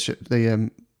length of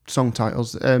the song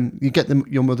titles, you get them.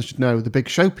 Your Mother Should Know, the big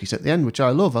showpiece at the end, which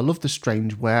I love. I love the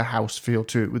strange warehouse feel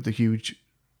to it with the huge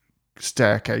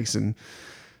staircase and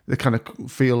the kind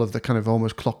of feel of the kind of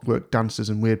almost clockwork dancers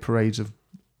and weird parades of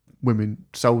women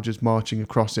soldiers marching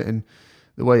across it, and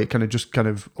the way it kind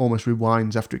of almost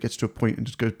rewinds after it gets to a point and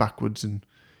just goes backwards, and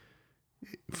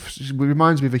it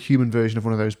reminds me of a human version of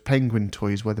one of those penguin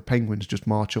toys where the penguins just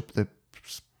march up the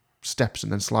steps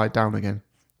and then slide down again.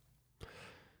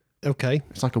 Okay.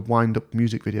 It's like a wind-up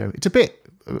music video. It's a bit,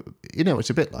 it's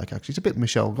a bit like, actually, it's a bit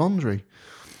Michel Gondry.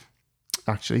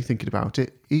 Actually, thinking about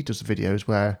it, he does videos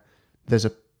where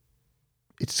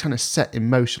it's kind of set in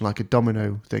motion like a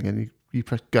domino thing, and you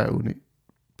press go and it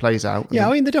plays out. Yeah,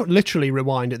 I mean, they don't literally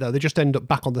rewind it, though. They just end up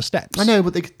back on the steps. I know,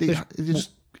 but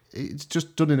it's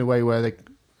just done in a way where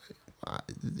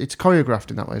it's choreographed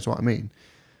in that way, is what I mean.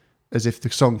 As if the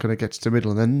song kind of gets to the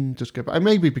middle and then just go back. And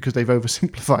maybe because they've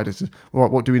oversimplified it.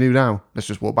 What do we do now? Let's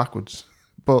just walk backwards.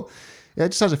 But yeah, it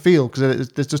just has a feel because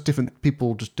there's just different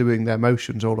people just doing their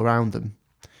motions all around them.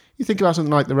 You think about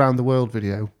something like the Round the World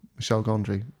video, Michel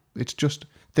Gondry. It's just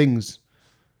things,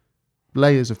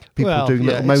 layers of people doing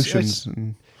little motions.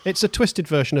 It's a twisted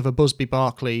version of a Busby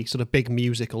Berkeley sort of big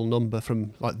musical number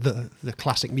from like the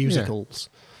classic musicals,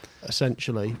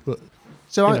 essentially. But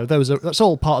so that's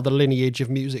all part of the lineage of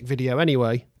music video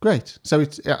anyway. Great. So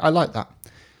I like that.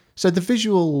 So the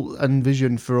visual and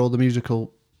vision for all the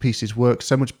musical pieces work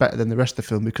so much better than the rest of the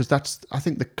film because I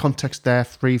think the context their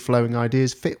free-flowing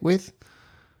ideas fit with.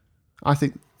 I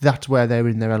think that's where they're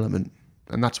in their element,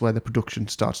 and that's where the production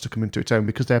starts to come into its own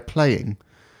because they're playing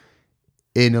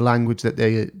in a language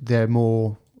that they're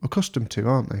more accustomed to,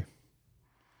 aren't they?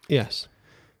 Yes.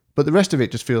 But the rest of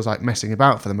it just feels like messing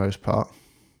about for the most part.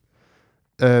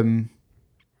 And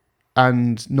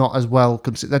not as well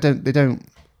considered. They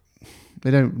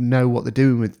don't know what they're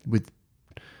doing with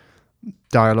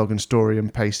dialogue and story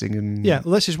and pacing and well,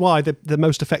 this is why the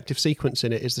most effective sequence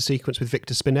in it is the sequence with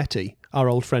Victor Spinetti, our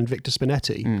old friend Victor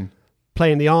Spinetti,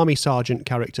 playing the army sergeant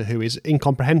character who is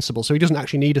incomprehensible, so he doesn't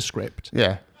actually need a script.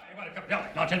 Yeah.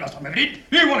 Now tell me what's happened, Everett.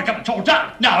 You want to come to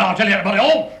Georgia? Now I'll tell you everybody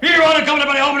home. You want to come to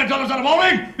everybody home and tell us in the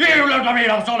morning? You look at me,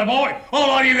 I'm sorry, boy.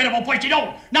 All of you little pointy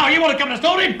don't. Now you want to come to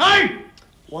Stony, hey?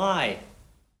 Why?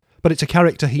 But it's a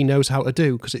character he knows how to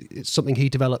do because it's something he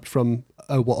developed from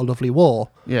Oh, What a Lovely War.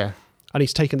 Yeah. And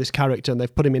he's taken this character and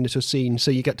they've put him into a scene,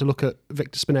 so you get to look at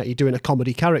Victor Spinetti doing a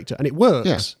comedy character, and it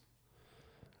works.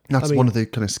 Yeah. That's one of the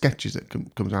kind of sketches that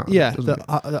comes out. Yeah, of it,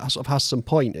 that sort of has some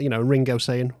point. And Ringo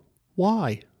saying,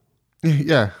 "Why?"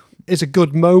 Yeah. Is a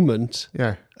good moment.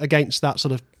 Yeah. Against that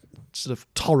sort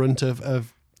of torrent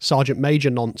of Sergeant Major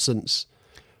nonsense.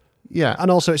 Yeah.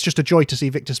 And also, it's just a joy to see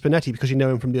Victor Spinetti because you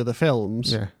know him from the other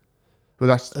films. Yeah. Well,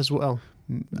 that's as well.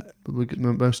 We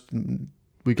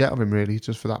get of him really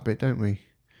just for that bit, don't we?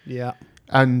 Yeah.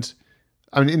 And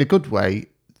I mean, in a good way,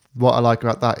 what I like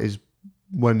about that is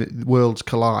when worlds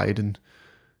collide, and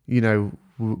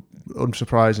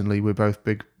unsurprisingly, we're both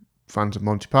big fans of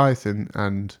Monty Python,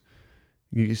 and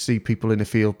you see people in a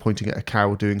field pointing at a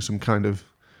cow doing some kind of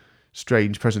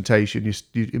strange presentation. You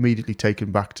immediately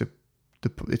taken back to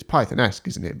it's Python-esque,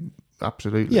 isn't it?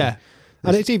 Absolutely. Yeah.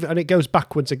 And it goes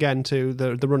backwards again to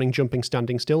the running, jumping,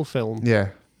 standing still film. Yeah.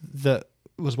 That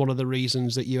was one of the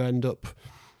reasons that you end up,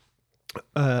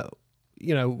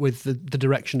 with the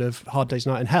direction of Hard Day's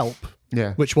Night and Help.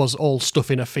 Yeah. Which was all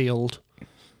stuff in a field.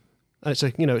 And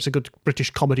it's a good British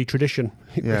comedy tradition.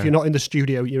 Yeah. If you're not in the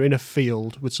studio, you're in a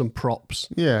field with some props.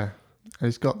 Yeah. And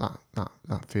it's got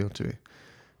that feel to it.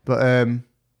 But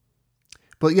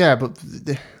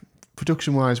the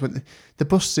production-wise, when the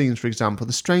bus scenes, for example,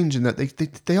 they're strange in that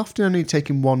they often only take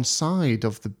in one side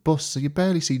of the bus, so you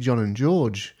barely see John and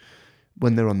George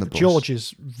when they're on the bus. George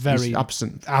is very He's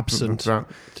absent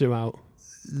throughout.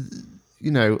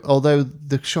 Although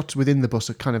the shots within the bus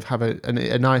are kind of have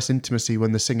a nice intimacy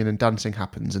when the singing and dancing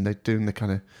happens, and they're doing the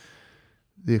kind of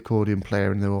the accordion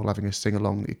player, and they're all having a sing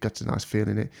along. It gets a nice feel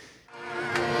in it.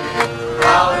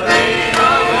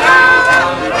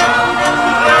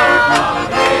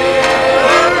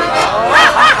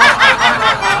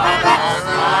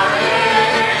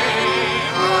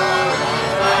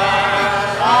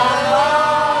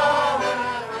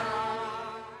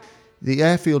 The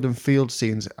airfield and field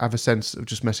scenes have a sense of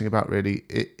just messing about, really,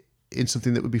 in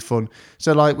something that would be fun.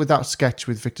 So, like with that sketch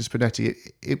with Victor Spinetti,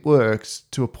 it works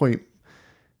to a point.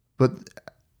 But,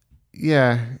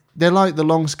 yeah, they're like the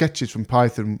long sketches from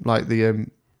Python, like the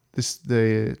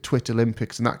Twit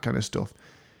Olympics and that kind of stuff.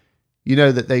 You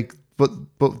know that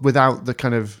but without the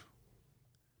kind of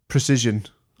precision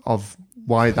of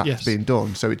why that's being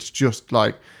done. So it's just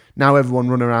like, now everyone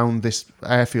run around this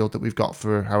airfield that we've got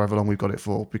for however long we've got it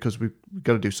for, because we've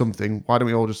got to do something. Why don't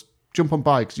we all just jump on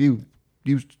bikes? You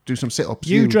do some sit-ups.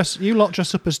 You lot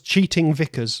dress up as cheating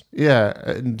vicars. Yeah,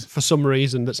 and for some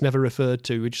reason that's never referred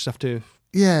to. We just have to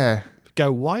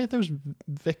go, why are those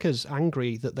vicars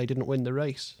angry that they didn't win the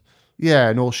race? Yeah,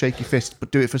 and all shaky fists,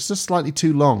 but do it for just slightly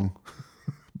too long.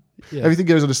 Yeah. Everything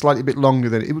goes on a slightly bit longer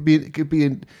than it could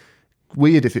be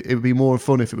weird if it would be more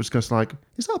fun if it was just like,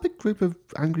 is that a big group of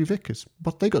angry vicars?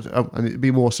 What they got? And it'd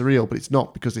be more surreal, but it's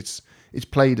not, because it's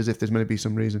played as if there's going to be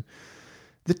some reason.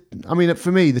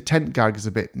 For me, the tent gag is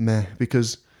a bit meh,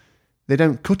 because they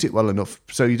don't cut it well enough.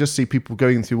 So you just see people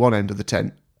going through one end of the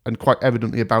tent and quite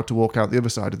evidently about to walk out the other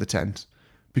side of the tent,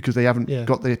 because they haven't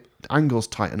got the angles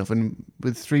tight enough. And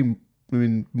with 3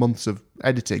 months of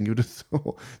editing, you would have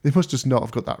thought they must just not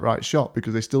have got that right shot,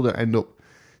 because they still don't end up.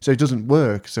 So it doesn't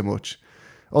work so much.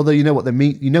 Although you know what they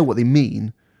mean, but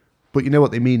you know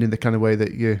what they mean in the kind of way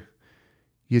that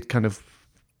you'd kind of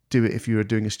do it if you were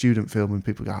doing a student film, and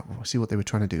people go, oh, I see what they were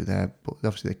trying to do there, but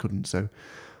obviously they couldn't. So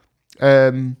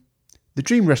the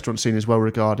Dream Restaurant scene is well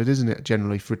regarded, isn't it,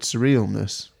 generally, for its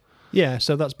surrealness? Yeah,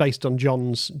 so that's based on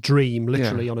John's dream,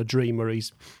 literally on a dream where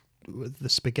he's with the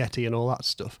spaghetti and all that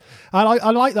stuff. I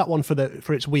like that one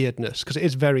for its weirdness, because it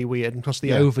is very weird, and plus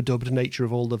the overdubbed nature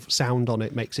of all the sound on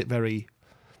it makes it very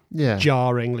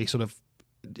jarringly sort of,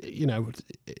 you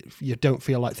don't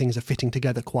feel like things are fitting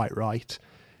together quite right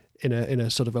in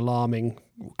a sort of alarming,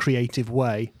 creative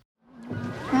way.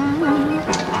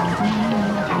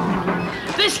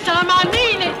 This time I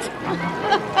mean it.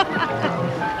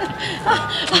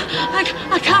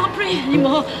 I can't breathe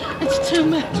anymore. It's too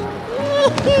much.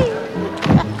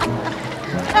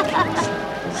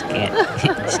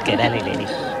 Scared lady.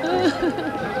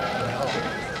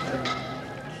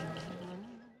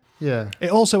 Yeah. It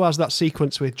also has that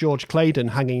sequence with George Claydon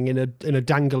hanging in a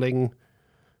dangling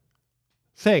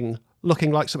thing,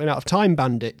 looking like something out of Time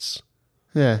Bandits.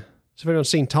 Yeah. So if anyone's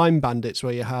seen Time Bandits,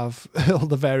 where you have all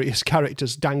the various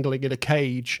characters dangling in a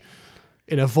cage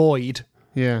in a void.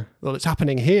 Yeah. Well, it's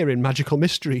happening here in Magical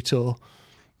Mystery Tour.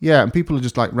 Yeah, and people are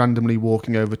just like randomly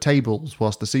walking over tables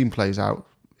whilst the scene plays out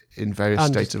in various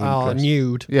states of undress.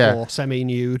 Nude or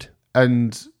semi-nude.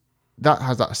 And that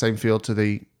has that same feel to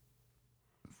the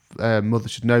Mother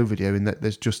Should Know video, in that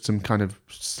there's just some kind of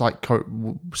slight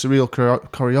surreal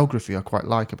choreography I quite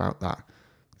like about that.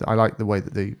 I like the way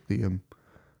that the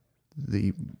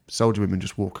soldier women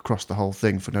just walk across the whole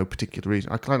thing for no particular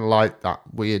reason. I kind of like that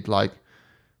weird, like,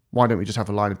 why don't we just have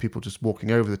a line of people just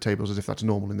walking over the tables as if that's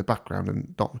normal in the background,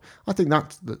 and not? I think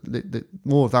that's the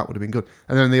more of that would have been good.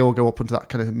 And then they all go up onto that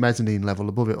kind of mezzanine level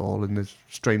above it all, and there's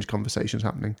strange conversations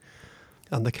happening.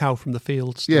 And the cow from the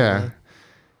fields. Yeah,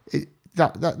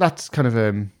 that's kind of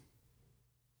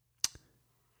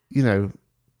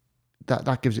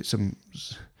that gives it some.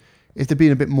 If there'd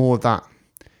been a bit more of that,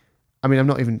 I mean, I've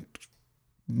not even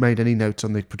made any notes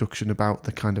on the production about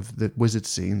the kind of the wizard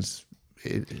scenes.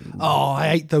 I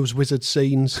hate those wizard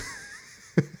scenes.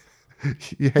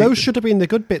 Those should have been the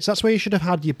good bits. That's where you should have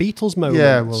had your Beatles moments.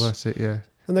 Yeah, well, that's it, yeah.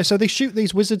 And they shoot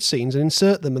these wizard scenes and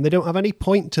insert them, and they don't have any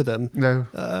point to them. No.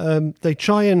 They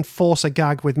try and force a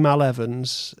gag with Mal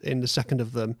Evans in the second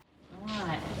of them.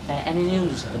 Any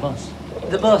news of the bus?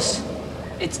 The bus.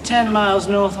 It's 10 miles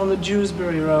north on the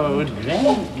Dewsbury Road.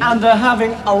 And they're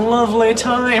having a lovely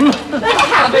time. They're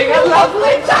having a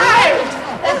lovely time!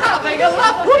 They're having a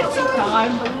lovely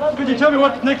time! Could you tell me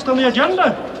what's next on the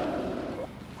agenda?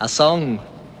 A song.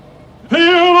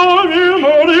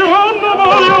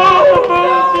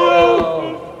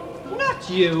 Not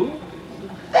you.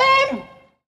 Them!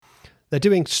 They're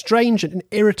doing strange and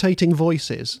irritating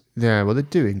voices. Yeah, well, they're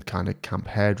doing kind of camp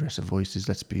hairdresser voices,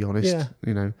 let's be honest. Yeah.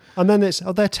 You know. And then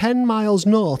they're 10 miles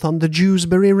north on the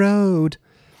Dewsbury Road.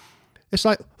 It's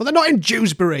like, well, they're not in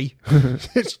Dewsbury.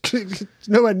 it's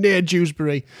nowhere near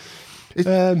Dewsbury. It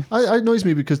annoys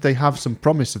me because they have some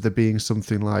promise of there being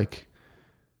something like,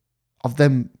 of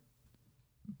them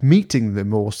meeting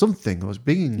them or something, or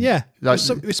being... Yeah, like,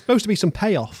 it's supposed to be some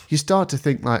payoff. You start to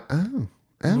think like, oh,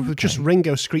 okay. Just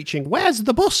Ringo screeching, "Where's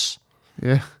the bus?"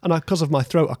 Yeah. And because of my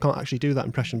throat, I can't actually do that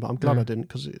impression, but I'm glad I didn't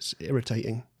because it's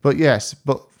irritating. But yes,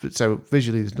 so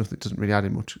visually there's nothing, it doesn't really add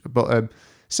in much. But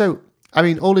so, I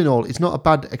mean, all in all, it's not a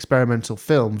bad experimental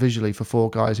film visually for four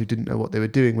guys who didn't know what they were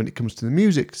doing when it comes to the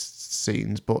music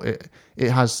scenes, but it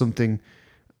has something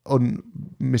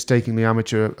unmistakably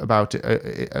amateur about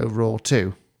it overall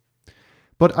too.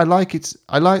 But I'm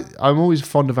always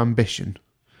fond of ambition,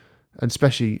 and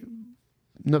especially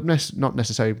not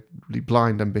necessarily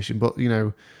blind ambition, but you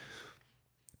know,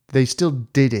 they still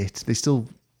did it. They still,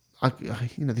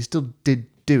 they still did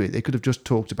do it. They could have just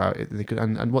talked about it. They could,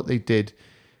 and what they did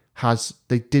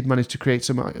they did manage to create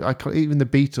some. Even the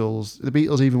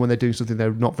Beatles, even when they're doing something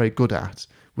they're not very good at,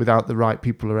 without the right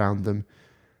people around them,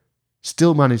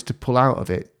 still managed to pull out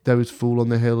of it those "Fool on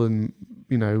the Hill" and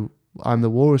 "I'm the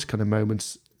Walrus" kind of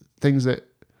moments, things that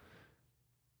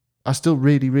are still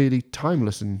really, really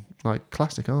timeless and like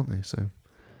classic, aren't they?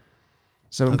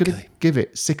 So I'm going to give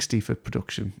it 60 for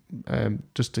production,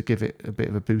 just to give it a bit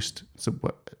of a boost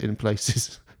somewhere in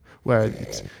places where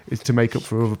it's to make up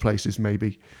for other places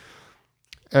maybe.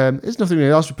 There's nothing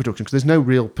really else for production because there's no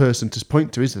real person to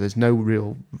point to, is there? There's no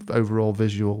real overall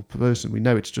visual person. We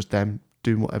know it's just them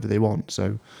doing whatever they want.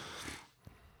 So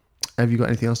have you got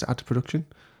anything else to add to production?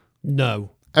 No.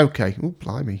 Okay. Oh,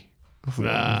 blimey.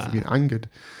 I've been angered.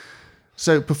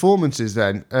 So performances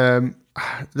then.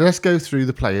 Let's go through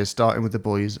the players, starting with the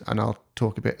boys, and I'll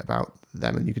talk a bit about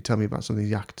them, and you can tell me about some of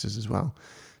the actors as well.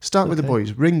 Start with the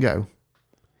boys. Ringo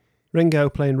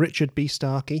playing Richard B.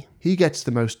 Starkey. He gets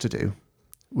the most to do,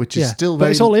 which is still very...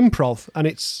 But it's all improv, and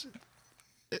it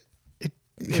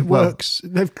works.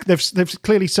 They've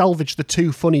clearly salvaged the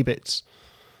two funny bits.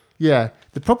 Yeah.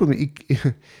 The problem...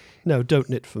 No, don't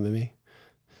knit for me.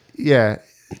 Yeah.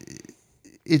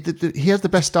 He has the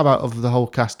best stab out of the whole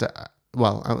cast, out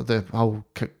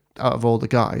of all the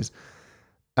guys,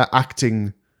 at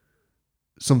acting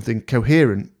something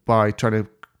coherent by trying to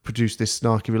produce this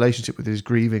snarky relationship with his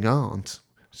grieving aunt.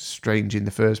 Strange in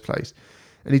the first place.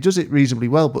 And he does it reasonably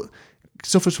well, but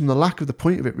suffers from the lack of the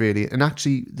point of it, really, and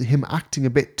actually him acting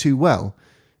a bit too well,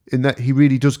 in that he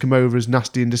really does come over as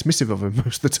nasty and dismissive of him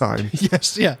most of the time.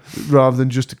 Yes, yeah. Rather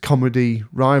than just a comedy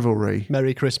rivalry.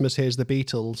 Merry Christmas, here's the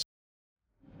Beatles.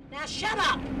 Now shut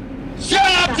up! Shut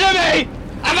up, Jimmy!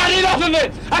 I've had enough of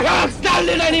it! I can't stand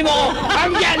it anymore!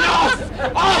 I'm getting off!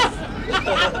 Off!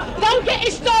 Don't get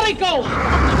historical!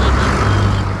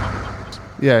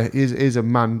 Yeah, is a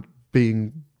man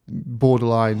being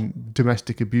borderline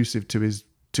domestic abusive to his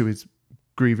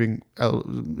grieving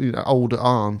older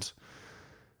aunt.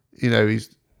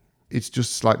 It's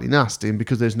just slightly nasty, and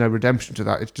because there's no redemption to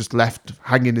that, it's just left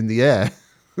hanging in the air.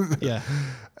 Yeah.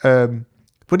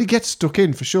 But he gets stuck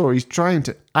in for sure. He's trying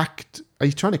to act.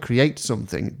 He's trying to create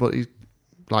something, but he's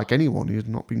like anyone. He's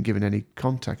not been given any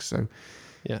context. So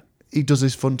yeah, he does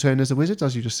his fun turn as a wizard,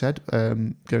 as you just said,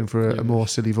 going for a more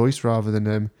silly voice rather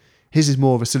than his is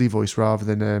more of a silly voice rather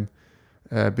than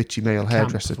a bitchy male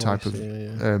hairdresser type of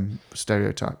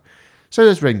stereotype. So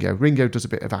there's Ringo. Ringo does a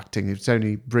bit of acting. It's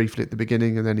only briefly at the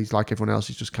beginning, and then he's like everyone else.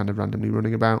 He's just kind of randomly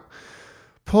running about.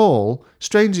 Paul,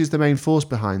 strangely, is the main force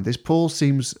behind this. Paul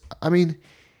seems... I mean...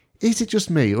 Is it just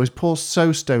me, or is Paul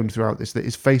so stoned throughout this that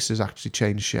his face has actually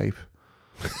changed shape?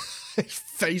 His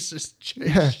face has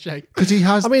changed shape. Because he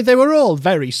has... I mean, they were all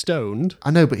very stoned.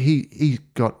 I know, but he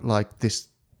got like this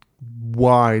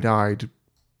wide-eyed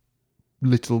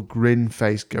little grin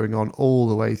face going on all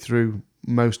the way through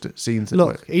most scenes.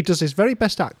 Look, he does his very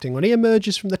best acting. When he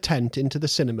emerges from the tent into the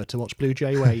cinema to watch Blue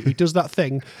Jay Way, he does that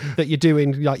thing that you do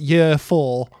in like year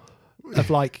 4... of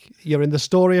like you're in the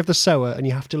story of the sower and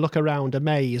you have to look around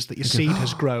amazed that your seed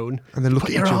has grown, and then look put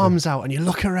at your each arms other. out and you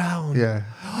look around. Yeah.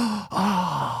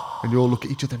 And you all look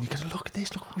at each other and you go, look at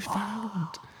this, look what we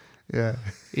found. Yeah.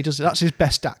 He does. That's his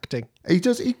best acting. He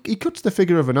does. He cuts the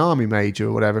figure of an army major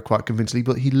or whatever quite convincingly,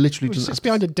 but he literally He doesn't. sits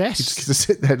behind a desk. He just gets to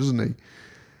sit there, doesn't he?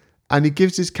 And he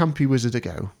gives his campy wizard a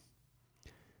go.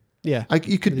 Yeah. Like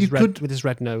you could, with his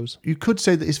red nose. You could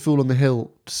say that his Fool on the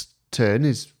Hill turn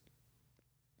is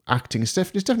acting. It's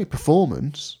definitely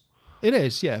performance. It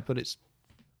is, yeah, but it's.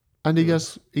 And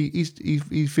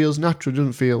he feels natural.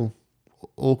 Doesn't feel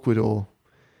awkward or.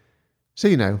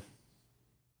 So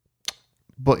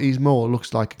but he's more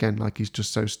looks like he's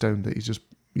just so stoned that he's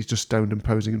just stoned and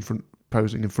posing in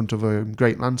front of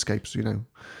great landscapes. He's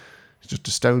just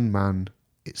a stoned man.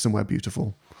 It's somewhere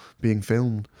beautiful, being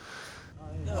filmed.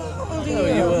 No,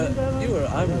 you were.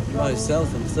 I'm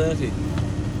myself. I'm 30,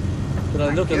 but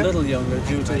I look a little younger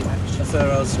due to a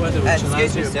fair old sweater.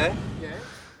 Excuse me, sir.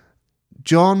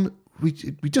 John, we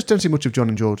just don't see much of John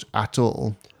and George at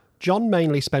all. John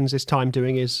mainly spends his time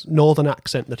doing his northern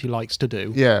accent that he likes to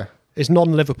do. Yeah. His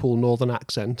non-Liverpool northern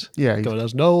accent. Yeah.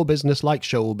 There's no business like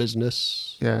show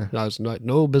business. Yeah. There's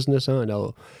no business, I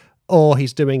know. Or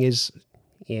he's doing his,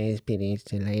 yes, Billy's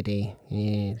the lady,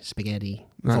 spaghetti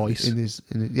voice.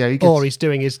 Or he's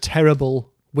doing his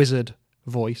terrible wizard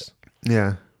voice.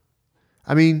 Yeah.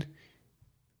 I mean,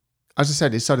 as I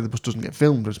said, his side of the bus doesn't get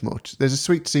filmed as much. There's a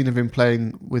sweet scene of him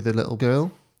playing with a little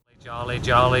girl. Jolly,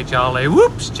 jolly, jolly,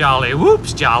 whoops, jolly,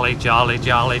 whoops, jolly, jolly,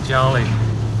 jolly, jolly.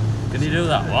 Can you do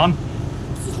that one?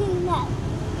 No.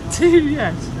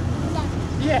 Yes. No.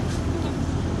 Yes.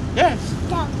 Yes.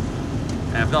 No.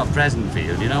 I've got a present for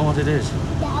you. Do you know what it is?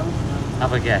 No.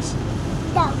 Have a guess.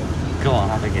 No. Go on,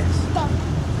 have a guess. No.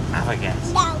 Have a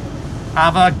guess. No.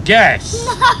 Have a guess.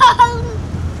 No.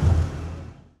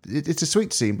 It's a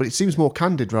sweet scene, but it seems more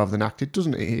candid rather than acted,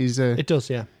 doesn't it? It does,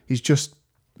 yeah. It's just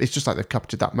like they've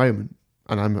captured that moment,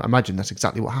 and I imagine that's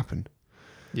exactly what happened.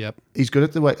 Yep. He's good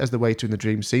as the waiter in the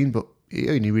dream scene, but he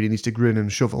only really needs to grin and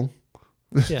shovel.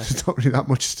 Yeah. There's not really that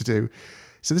much to do.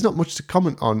 So there's not much to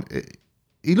comment on.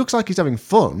 He looks like he's having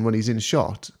fun when he's in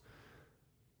shot,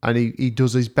 and he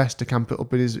does his best to camp it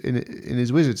up in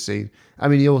his wizard scene. I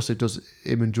mean, he also does,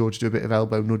 him and George do a bit of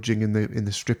elbow nudging in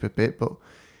the stripper bit, but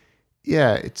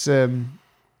yeah, it's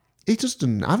he just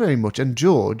doesn't have very much. And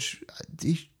George,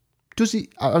 I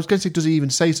was going to say, does he even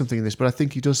say something in this? But I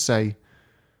think he does say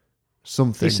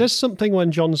something. He says something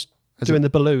when John's doing the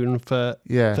balloon for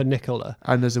Nicola.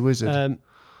 And as a wizard.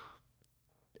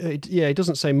 He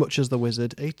doesn't say much as the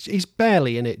wizard. He's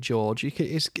barely in it, George.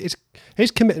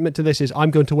 His commitment to this is, I'm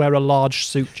going to wear a large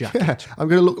suit jacket. Yeah, I'm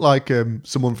going to look like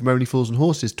someone from Only Fools and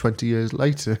Horses 20 years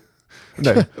later.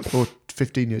 No, or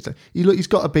 15 years later. He's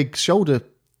got a big shoulder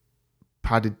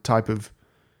padded type of...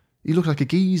 He looks like a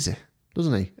geezer,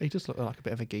 doesn't he? He does look like a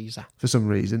bit of a geezer. For some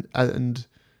reason.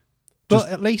 But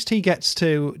at least he gets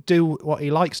to do what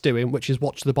he likes doing, which is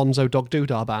watch the Bonzo Dog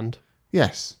Doodah band.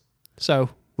 Yes. So...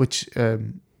 Which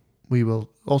we will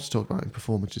also talk about in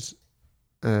performances,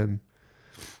 I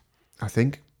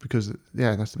think, because,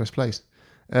 that's the best place.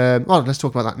 Well, let's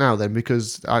talk about that now then,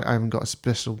 because I haven't got a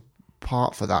special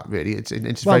part for that, really. It's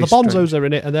well, very the Bonzos strange. are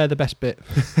in it, and they're the best bit.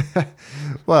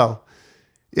 Well,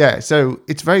 yeah, so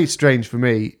it's very strange for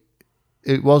me.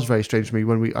 It was very strange for me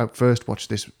when I first watched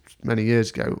this many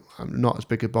years ago. I'm not as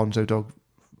big a Bonzo Dog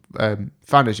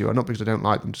fan as you are, not because I don't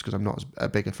like them, just because I'm not as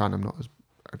big a fan. I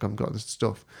haven't got this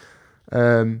stuff.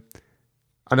 And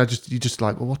you're just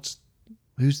like, well,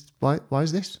 why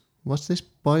is this? What's this?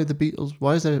 Why are the Beatles?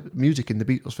 Why is there music in the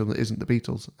Beatles film that isn't the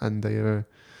Beatles? And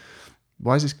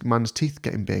why is this man's teeth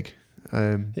getting big?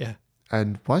 Yeah.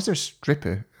 And why is there a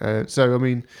stripper? So, I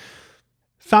mean...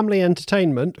 Family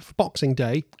entertainment for Boxing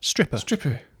Day, stripper.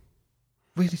 Stripper.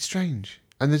 Really strange.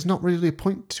 And there's not really a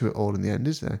point to it all in the end,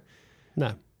 is there?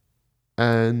 No.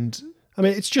 And... I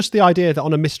mean, it's just the idea that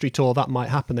on a mystery tour that might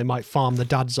happen. They might farm the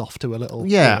dads off to a little...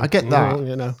 Yeah, I get that.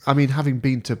 You know. I mean, having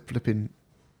been to flipping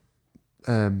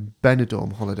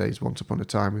Benidorm holidays once upon a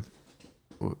time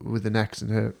with an ex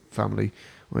and her family,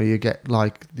 where you get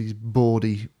like these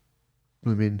bawdy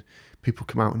women, people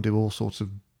come out and do all sorts of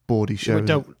bawdy shows.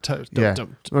 Don't. I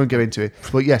won't go into it.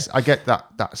 But yes, I get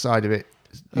that side of it.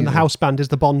 And the house band is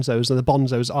the Bonzos, and the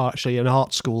Bonzos are actually an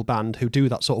art school band who do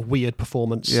that sort of weird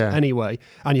performance anyway.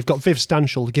 And you've got Viv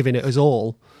Stanshall giving it his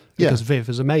all, because Viv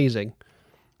is amazing.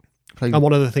 And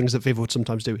one of the things that Viv would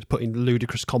sometimes do is put in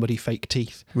ludicrous comedy fake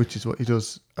teeth. Which is what he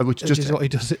does. Which is what he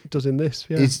does in this.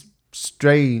 Yeah. It's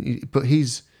strange, but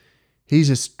he's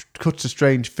such a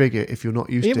strange figure if you're not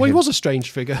used to him. Well, he was a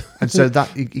strange figure. And so that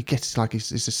he gets like, it's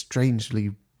a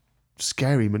strangely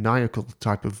scary, maniacal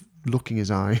type of look in his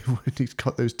eye when he's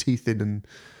got those teeth in,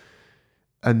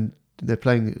 and they're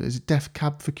playing, is it Death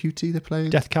Cab for Cutie they're playing?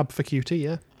 Death Cab for Cutie,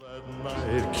 yeah.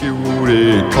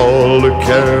 Cutie called a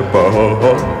cab.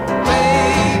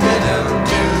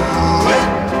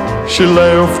 She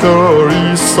left her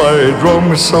east side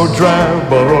room so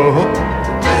drab.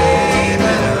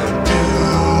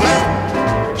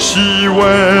 She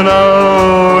went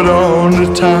out on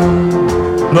the town.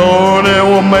 No one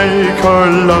will make her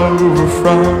lover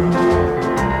frown.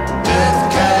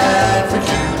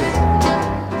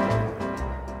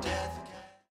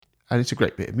 And it's a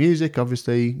great bit of music,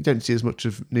 obviously. You don't see as much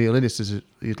of Neil Innes as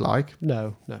you'd like.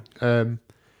 No.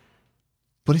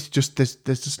 But it's just, there's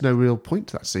just no real point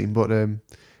to that scene. But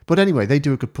anyway, they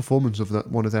do a good performance of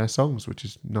one of their songs, which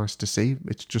is nice to see.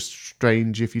 It's just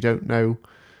strange if you don't know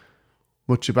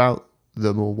much about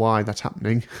them or why that's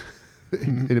happening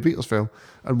in a Beatles film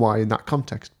and why in that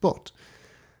context. But,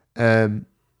 so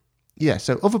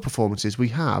other performances, we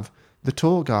have the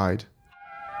tour guide.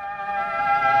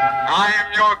 I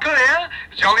am your courier,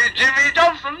 Jolly Jimmy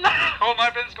Johnson. All my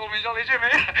friends call me Jolly Jimmy,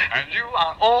 and you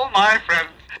are all my friends.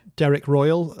 Derek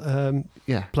Royal,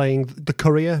 playing the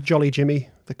courier, Jolly Jimmy,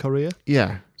 the courier.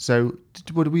 Yeah. So,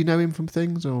 would we know him from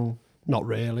things or not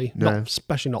really? No.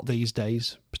 Especially not these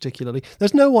days, particularly.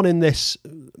 There's no one in this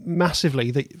massively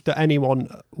that anyone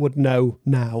would know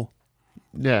now.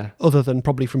 Yeah. Other than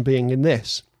probably from being in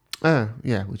this.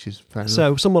 Which is fair enough.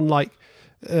 So someone like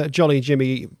Jolly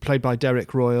Jimmy, played by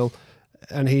Derek Royal,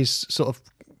 and his sort of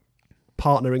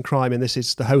partner in crime in this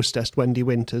is the hostess, Wendy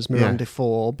Winters, Miranda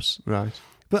Forbes. Right.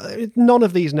 But none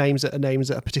of these names are names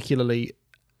that are particularly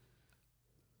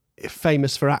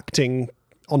famous for acting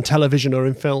on television or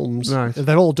in films. Right.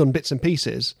 They've all done bits and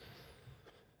pieces.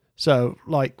 So,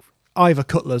 like, Ivor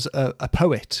Cutler's a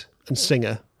poet and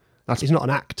singer. He's not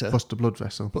an actor. Buster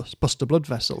Bloodvessel. Buster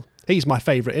Bloodvessel. He's my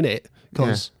favourite in it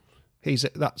because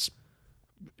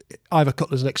Ivor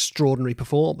Cutler's an extraordinary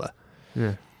performer.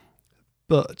 Yeah.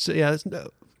 But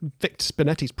Victor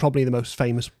Spinetti's probably the most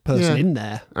famous person in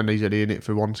there. And he's only in it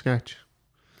for one sketch.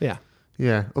 Yeah.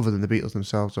 Yeah, other than the Beatles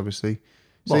themselves, obviously.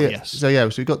 Yes. So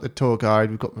we've got the tour guide,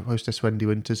 we've got the hostess Wendy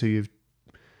Winters, who you've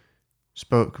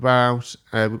spoke about.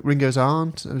 Ringo's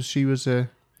aunt, she was So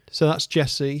that's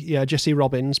Jessie. Yeah, Jessie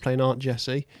Robbins playing Aunt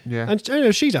Jessie. Yeah.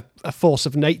 And she's a force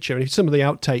of nature. And some of the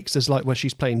outtakes, there's like where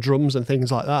she's playing drums and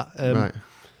things like that. Right.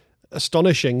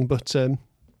 Astonishing, but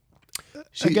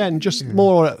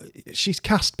more, she's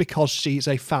cast because she's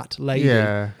a fat lady.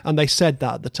 Yeah. And they said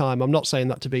that at the time. I'm not saying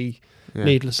that to be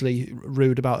needlessly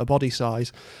rude about her body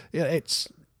size. It's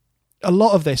a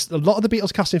lot of the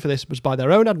Beatles casting for this was by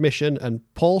their own admission, and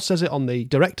Paul says it on the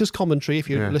director's commentary, if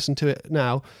you listen to it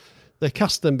now. They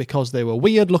cast them because they were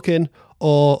weird looking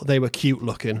or they were cute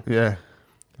looking. Yeah.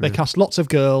 They cast lots of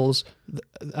girls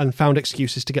and found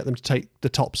excuses to get them to take the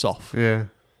tops off. Yeah.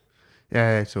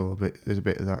 Yeah, it's all there's a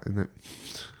bit of that in it.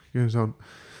 Goes on.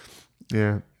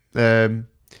 Yeah.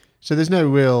 So there's no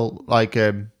real,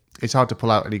 it's hard to pull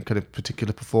out any kind of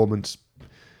particular performance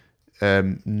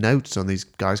notes on these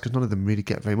guys because none of them really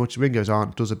get very much. Ringo's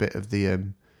aunt does a bit of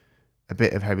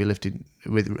heavy lifting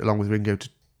along with Ringo to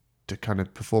kind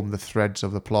of perform the threads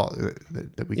of the plot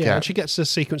that we get. Yeah, and she gets the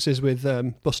sequences with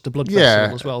Buster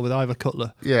Bloodvessel as well, with Ivor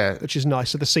Cutler. Yeah. Which is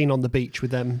nice. So the scene on the beach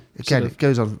with them again, it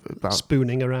goes on about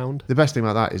spooning around. The best thing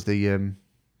about that is the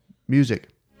music.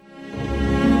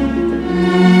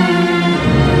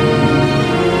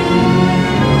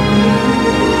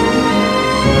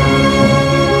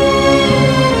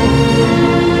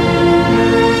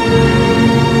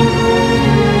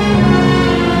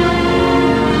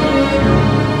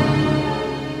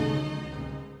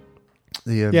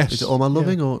 Yes. Is it All My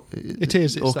Loving or it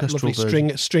is? It's that lovely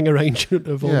version? string arrangement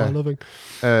of All My Loving.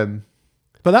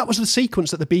 But that was the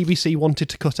sequence that the BBC wanted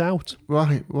to cut out.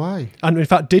 Right? Why? And in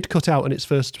fact, did cut out in its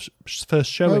first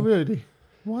showing. Oh, really?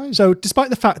 Why? So, despite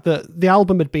the fact that the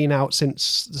album had been out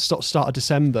since the start of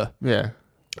December,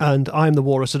 and I Am the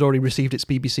Walrus had already received its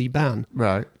BBC ban,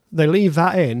 right? They leave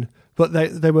that in, but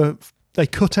they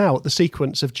cut out the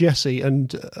sequence of Jessie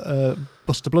and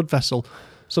Buster Bloodvessel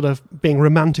sort of being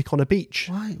romantic on a beach.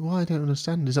 Why? I don't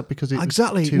understand. Is that because it's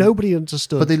exactly nobody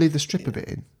understood? But they leave the strip a bit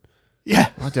in. Yeah,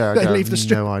 I have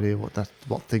no idea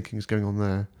what thinking is going on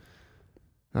there.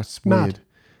 That's weird.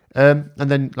 And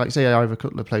then, like say, Ivor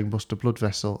Cutler playing Buster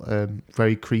Bloodvessel,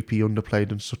 very creepy,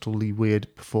 underplayed, and subtly weird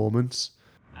performance.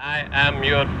 I am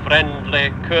your friendly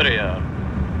courier.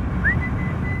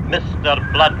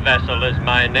 Mr. Bloodvessel is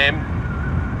my name.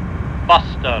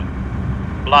 Buster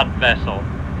Bloodvessel.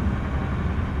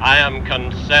 I am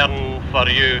concerned for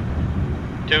you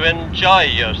to enjoy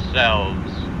yourselves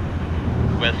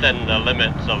within the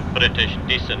limits of British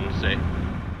decency.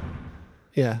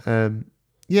 Yeah.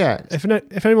 Yeah.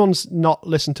 If anyone's not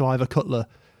listened to Ivor Cutler,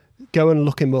 go and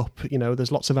look him up. You know,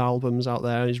 there's lots of albums out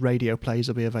there. His radio plays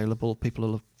will be available. People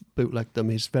will have bootlegged them.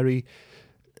 He's very,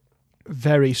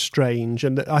 very strange.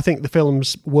 And I think the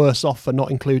film's worse off for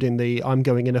not including the I'm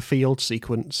going in a field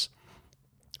sequence,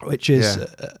 which is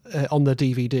on the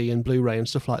DVD and Blu-ray and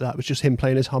stuff like that. It was just him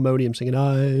playing his harmonium singing,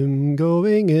 I'm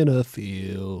going in a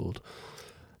field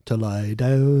to lie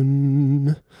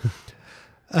down.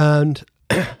 And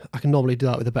I can normally do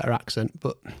that with a better accent,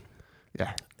 but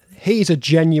yeah, he's a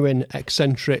genuine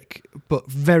eccentric, but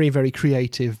very, very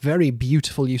creative, very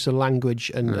beautiful use of language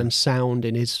and sound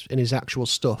in his actual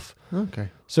stuff. Okay.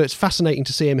 So it's fascinating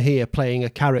to see him here playing a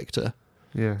character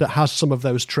that has some of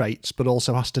those traits, but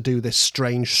also has to do this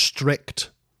strange,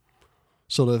 strict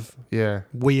sort of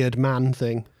weird man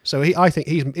thing. So I think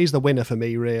he's the winner for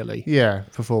me, really. Yeah,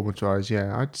 performance-wise,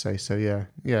 yeah, I'd say so. Yeah,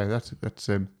 that's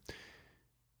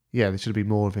there should be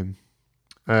more of him.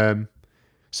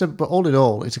 So, but all in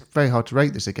all, it's very hard to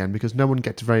rate this again because no one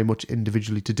gets very much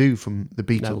individually to do from the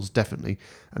Beatles, definitely,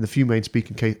 and the few main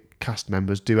speaking cast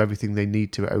members do everything they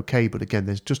need to. Okay, but again,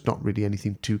 there's just not really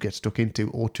anything to get stuck into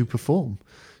or to perform.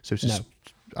 So it's just,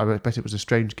 I bet it was a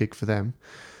strange gig for them.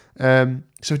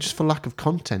 So just for lack of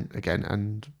content again,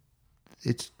 and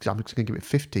I'm just going to give it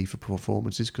 50 for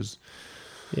performances because.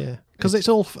 Yeah, because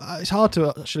it's hard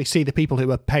to actually see the people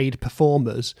who are paid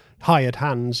performers, hired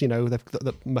hands, you know, that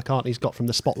McCartney's got from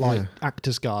the Spotlight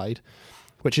Actors Guide,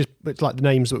 it's like the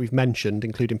names that we've mentioned,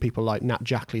 including people like Nat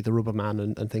Jackley, the Rubber Man,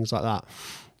 and things like that.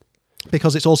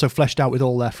 Because it's also fleshed out with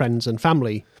all their friends and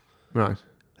family, right,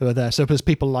 who are there. So there's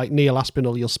people like Neil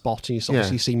Aspinall you'll spot, and you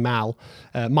obviously see Mal,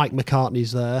 Mike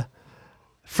McCartney's there,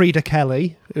 Frida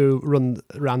Kelly, who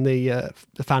ran the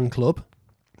fan club,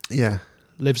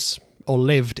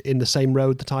 lived in the same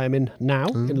road that I am in now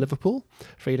in Liverpool.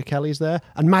 Frida Kelly's there.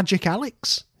 And Magic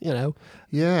Alex, you know.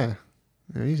 Yeah.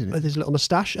 He's in it. With his little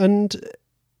moustache. And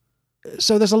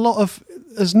so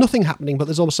there's nothing happening, but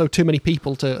there's also too many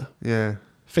people to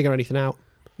figure anything out.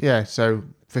 Yeah, so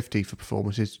 50 for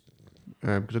performances.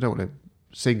 Because I don't want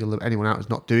to single anyone out as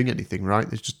not doing anything, right?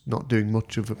 They're just not doing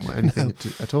much of anything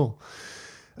at all.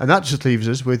 And that just leaves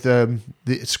us with the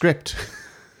script.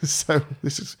 So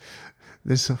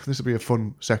this will be a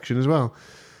fun section as well.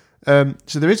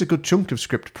 So there is a good chunk of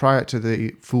script prior to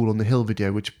the Fool on the Hill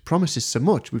video, which promises so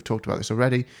much. We've talked about this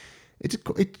already.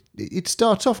 It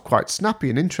starts off quite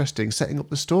snappy and interesting, setting up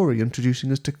the story,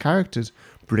 introducing us to characters,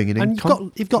 bringing in.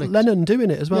 And you've got Lennon doing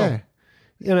it as well. Yeah.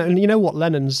 You know, and you know what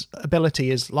Lennon's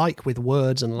ability is like with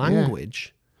words and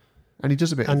language. Yeah. And he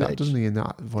does a bit of that, doesn't he, in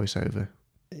that voiceover?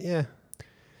 Yeah.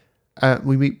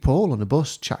 We meet Paul on a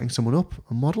bus chatting someone up,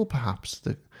 a model perhaps,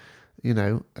 the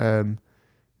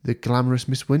glamorous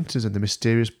Miss Winters and the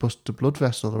mysterious Buster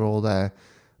Bloodvessel are all there.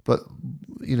 But,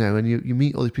 you know, and you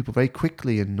meet all these people very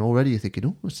quickly and already you're thinking,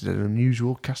 oh, this is an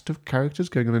unusual cast of characters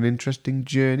going on an interesting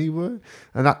journey. And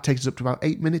that takes us up to about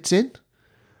 8 minutes in.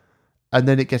 And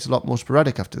then it gets a lot more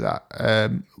sporadic after that.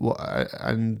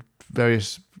 And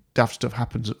various daft stuff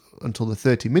happens until the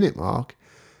 30-minute mark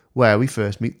where we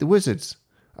first meet the wizards.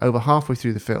 Over halfway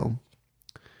through the film,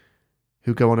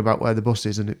 who go on about where the bus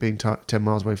is and it being 10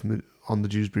 miles away from on the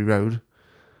Dewsbury Road.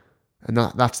 And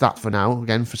that's that for now,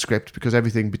 again, for script, because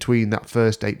everything between that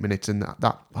first 8 minutes and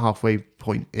that halfway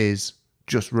point is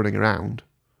just running around.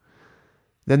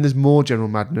 Then there's more general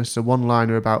madness, a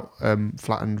one-liner about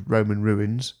flattened Roman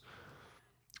ruins.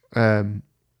 And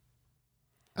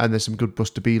there's some good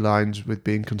Buster B lines with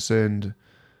being concerned...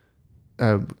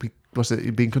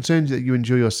 being concerned that you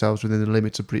enjoy yourselves within the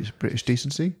limits of British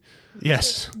decency?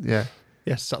 Yes. Yeah.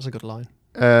 Yes, that's a good line.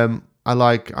 I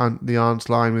like the aunt's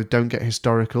line with "Don't get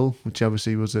historical," which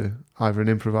obviously was either an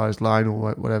improvised line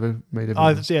or whatever.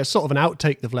 Sort of an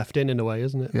outtake they've left in a way,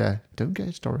 isn't it? Yeah, don't get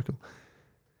historical.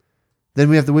 Then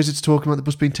we have the wizards talking about the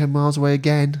bus being 10 miles away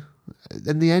again.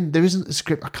 In the end, there isn't a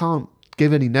script. I can't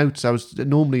give any notes.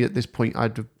 Normally at this point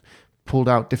I'd have pulled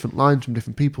out different lines from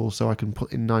different people so I can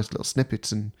put in nice little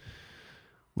snippets and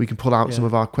we can pull out some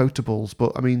of our quotables.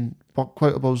 But I mean, what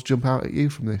quotables jump out at you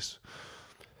from this?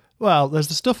 Well, there's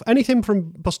the stuff, anything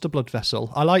from Buster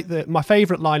Bloodvessel. I like my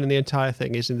favourite line in the entire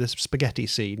thing is in this spaghetti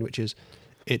scene, which is,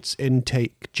 "It's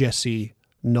intake, Jesse,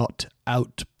 not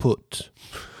output."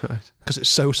 Because it's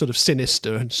so sort of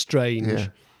sinister and strange. Yeah.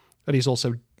 And he's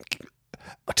also,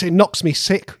 it knocks me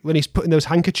sick when he's putting those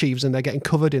handkerchiefs and they're getting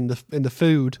covered in the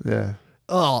food. Yeah.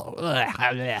 Oh,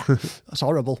 that's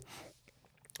horrible.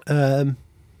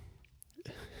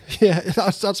 Yeah,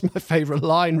 that's my favourite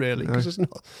line, really, because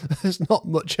there's not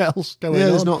much else going on.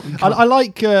 There's not. I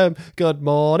like "Good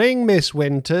morning, Miss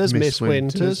Winters, Miss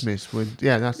Winters."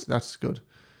 Yeah, that's good.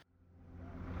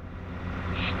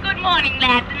 Good morning,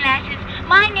 lads and lasses.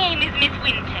 My name is Miss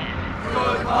Winters.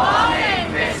 Good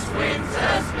morning, Miss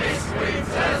Winters, Miss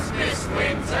Winters, Miss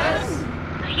Winters.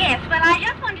 Yes, well, I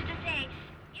just wanted to say...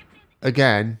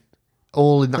 Again,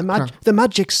 all in that... The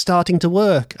magic's starting to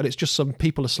work, and it's just some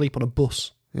people asleep on a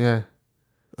bus. Yeah.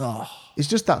 Oh. It's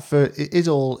just that first... It is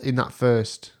all in that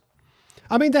first...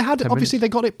 I mean, they had... 10 Obviously, minutes.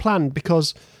 they got it planned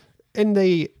because in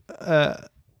the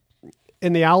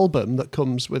album that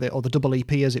comes with it, or the double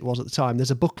EP as it was at the time,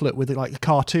 there's a booklet with like a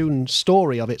cartoon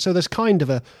story of it. So there's kind of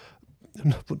a...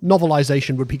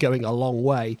 Novelization would be going a long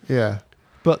way. Yeah.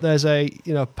 But there's a,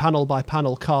 panel by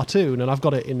panel cartoon, and I've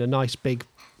got it in a nice big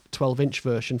 12-inch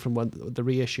version from the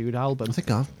reissued album. I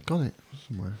think I've got it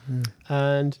somewhere. Yeah.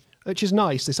 And which is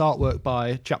nice, this artwork by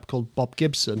a chap called Bob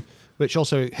Gibson, which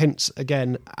also hints,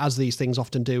 again, as these things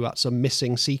often do, at some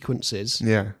missing sequences.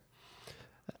 Yeah.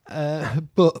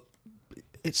 But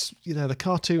it's, the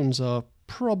cartoons are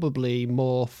probably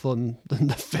more fun than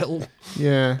the film.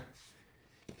 Yeah.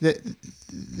 There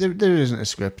isn't a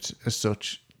script as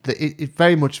such. It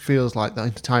very much feels like the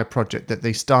entire project that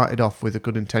they started off with a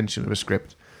good intention of a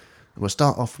script. We'll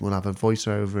start off, we'll have a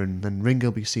voiceover, and then Ringo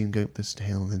will be seen going up this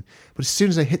hill. But as soon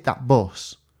as they hit that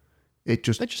bus, they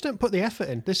just don't put the effort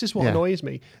in. This is what Yeah. annoys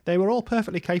me. They were all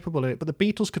perfectly capable of it, but the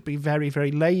Beatles could be very,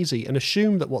 very lazy and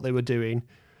assume that what they were doing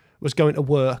was going to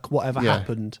work, whatever Yeah.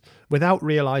 happened, without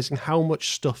realising how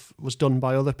much stuff was done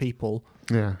by other people.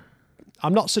 Yeah.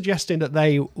 I'm not suggesting that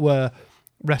they were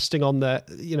resting on their,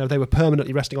 they were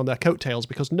permanently resting on their coattails,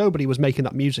 because nobody was making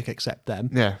that music except them.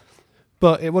 Yeah.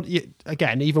 But it would,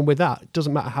 again, even with that, it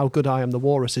doesn't matter how good I Am the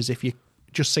Walrus is if you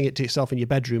just sing it to yourself in your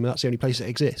bedroom and that's the only place it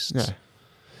exists. Yeah.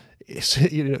 It's,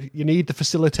 you need the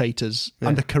facilitators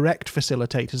and the correct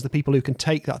facilitators, the people who can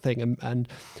take that thing and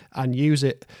use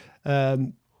it.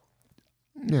 What's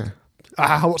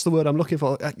the word I'm looking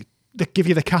for? They give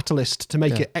you the catalyst to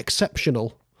make it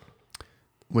exceptional.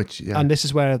 And this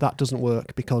is where that doesn't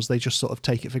work, because they just sort of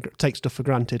take stuff for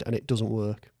granted, and it doesn't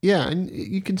work. Yeah, and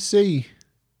you can see,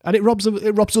 and it robs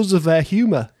us of their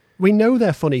humour. We know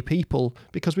they're funny people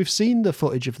because we've seen the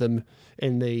footage of them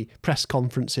in the press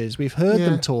conferences. We've heard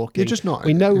them talking. They're just not.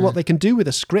 We know what they can do with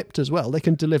a script as well. They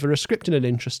can deliver a script in an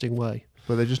interesting way.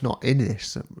 But they're just not in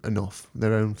this enough.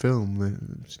 Their own film. They're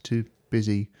too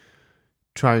busy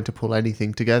trying to pull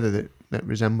anything together that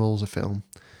resembles a film.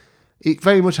 It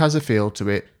very much has a feel to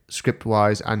it,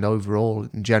 script-wise and overall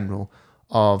in general,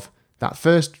 of that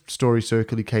first story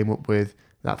circle he came up with.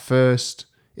 That first,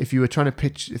 if they were trying to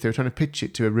pitch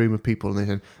it to a room of people, and they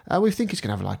said, "We think it's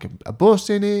going to have like a bus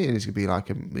in it, and it's going to be like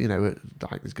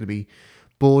like there's going to be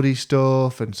bawdy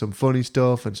stuff and some funny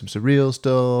stuff and some surreal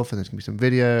stuff, and there's going to be some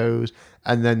videos,"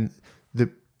 and then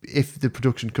if the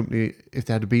production company, if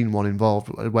there had been one involved,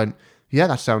 went, "Yeah,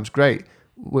 that sounds great.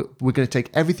 We're going to take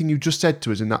everything you just said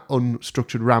to us in that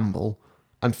unstructured ramble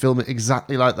and film it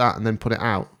exactly like that and then put it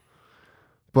out."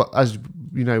 But as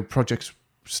you know, projects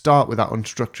start with that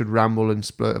unstructured ramble and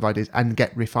splurt of ideas and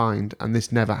get refined, and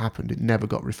this never happened. It never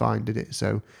got refined, did it?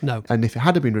 So no. And if it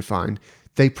had been refined,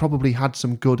 they probably had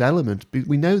some good elements.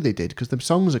 We know they did, because the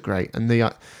songs are great, and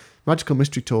the Magical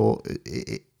Mystery Tour,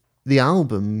 the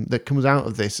album that comes out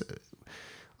of this,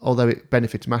 although it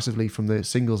benefits massively from the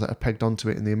singles that are pegged onto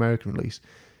it in the American release,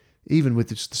 even with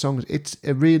just the songs, it's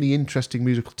a really interesting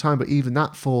musical time, but even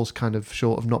that falls kind of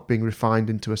short of not being refined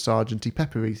into a Sgt.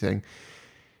 Pepper-y thing.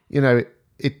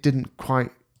 It didn't quite...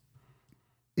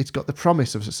 It's got the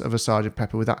promise of a Sgt.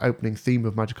 Pepper with that opening theme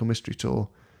of Magical Mystery Tour,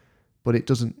 but it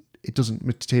doesn't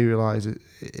materialise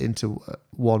into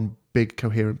one big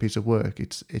coherent piece of work.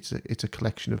 It's a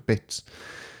collection of bits,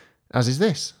 as is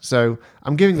this. So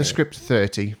I'm giving the script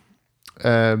 30.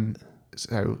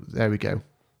 So there we go.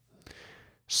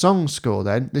 Song score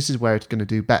then. This is where it's going to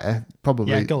do better,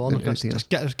 probably. Yeah, go on. Just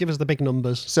give us the big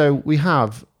numbers. So we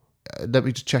have, let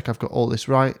me just check I've got all this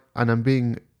right, and I'm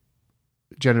being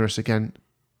generous again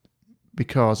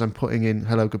because I'm putting in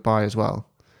Hello Goodbye as well.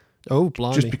 Oh,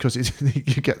 blimey. Just because you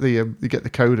get the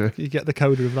coda. You get the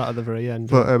coda of that at the very end.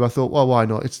 But I thought, well, why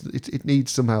not? It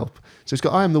needs some help. So it's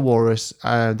got I Am the Walrus,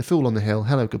 The Fool on the Hill,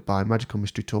 Hello Goodbye, Magical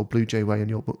Mystery Tour, Blue Jay Way, and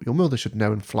Your Mother Should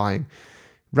Know, and Flying.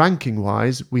 Ranking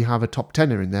wise, we have a top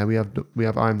tenner in there. We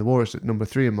have I Am the Walrus at number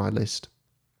 3 in my list.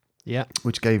 Yeah.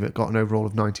 Which got an overall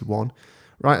of 91.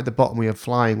 Right at the bottom we have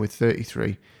Flying with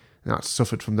 33. And that's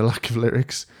suffered from the lack of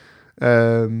lyrics.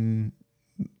 That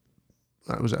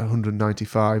was at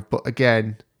 195. But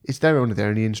again, it's there only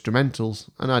there in the instrumentals,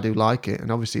 and I do like it.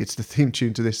 And obviously it's the theme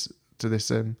tune to this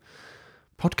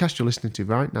podcast you're listening to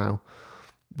right now.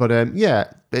 But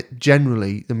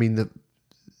generally, I mean,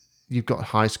 you've got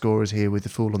high scorers here with The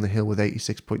Fool on the Hill with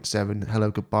 86.7, Hello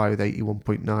Goodbye with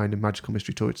 81.9, and Magical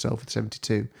Mystery Tour itself with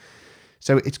 72.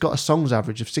 So it's got a songs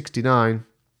average of 69,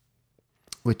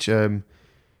 which,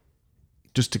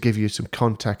 just to give you some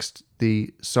context,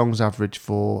 the songs average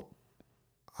for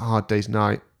Hard Day's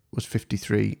Night was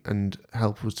 53 and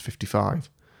Help was 55.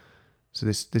 So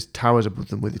this towers above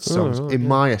them with its songs, in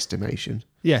my estimation.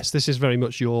 Yes, this is very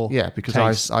much your because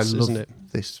tastes, I love isn't it?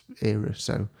 this era,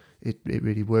 so it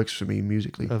really works for me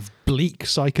musically. Of bleak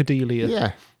psychedelia.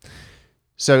 Yeah.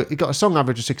 So it got a song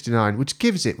average of 69, which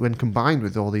gives it, when combined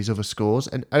with all these other scores,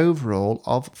 an overall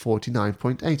of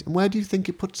 49.8. And where do you think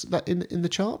it puts that in the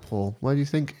chart, Paul? Where do you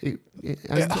think it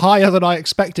higher than I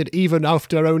expected, even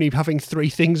after only having 3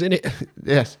 things in it.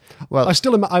 Yes. Well, I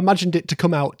imagined it to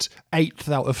come out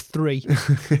 8th out of 3.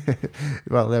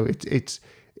 Well, no, it's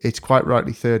quite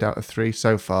rightly 3rd out of 3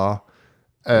 so far,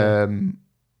 with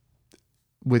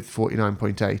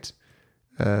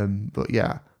 49.8. But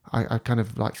yeah. I kind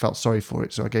of felt sorry for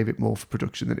it, so I gave it more for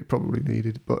production than it probably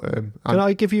needed. But can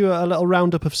I give you a little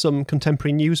roundup of some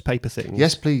contemporary newspaper things?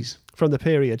 Yes, please. From the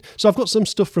period. So I've got some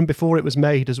stuff from before it was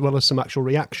made, as well as some actual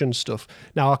reaction stuff.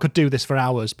 Now, I could do this for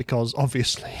hours because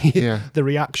obviously the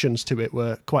reactions to it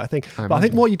were quite a thing. But I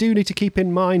think what you do need to keep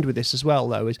in mind with this as well,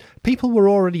 though, is people were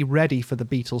already ready for the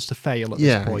Beatles to fail at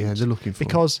this point. Yeah, they're looking for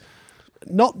because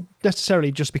not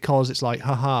necessarily just because it's like,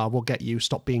 haha, we'll get you,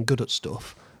 stop being good at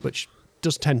stuff, which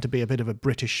does tend to be a bit of a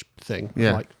British thing.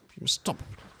 Yeah. Like, stop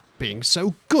being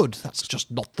so good. That's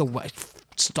just not the way.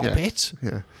 Stop it.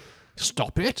 Yeah.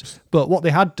 Stop it. But what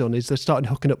they had done is they started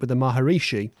hooking up with the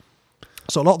Maharishi.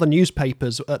 So a lot of the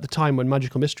newspapers at the time when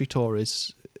Magical Mystery Tour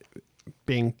is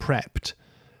being prepped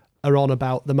are on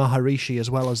about the Maharishi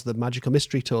as well as the Magical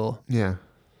Mystery Tour. Yeah.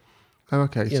 Oh,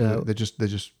 okay. So they're just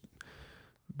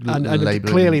and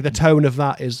labeling clearly the tone of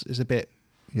that is a bit.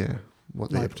 Yeah. What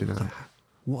they're up to now.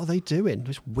 What are they doing?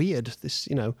 It's weird. This,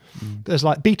 there's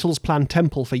Beatles plan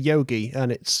temple for Yogi,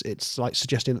 and it's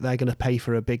suggesting that they're going to pay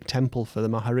for a big temple for the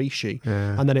Maharishi.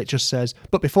 Yeah. And then it just says,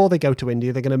 but before they go to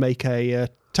India, they're going to make a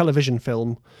television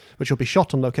film, which will be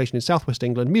shot on location in southwest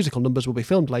England. Musical numbers will be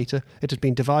filmed later. It has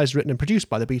been devised, written, and produced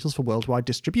by the Beatles for worldwide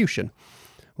distribution.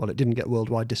 Well, it didn't get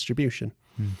worldwide distribution.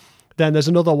 Then there's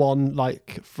another one,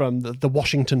 from the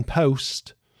Washington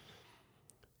Post.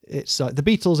 It's the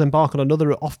Beatles embark on another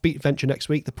offbeat venture next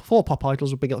week. The 4 pop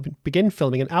idols will begin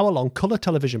filming an hour-long colour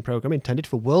television programme intended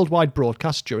for worldwide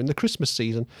broadcast during the Christmas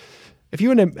season. If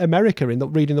you're in America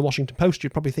reading the Washington Post, you're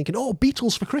probably thinking, oh,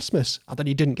 Beatles for Christmas. And then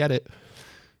you didn't get it.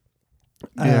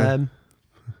 Yeah.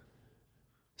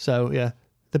 So, yeah.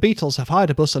 The Beatles have hired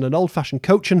a bus and an old-fashioned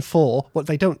coach and 4. Well,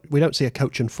 we don't see a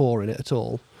coach and 4 in it at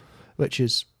all, which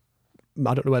is...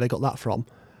 I don't know where they got that from.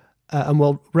 And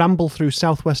we'll ramble through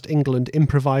southwest England,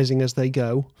 improvising as they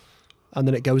go, and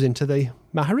then it goes into the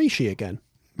Maharishi again.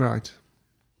 Right.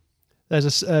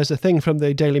 There's a thing from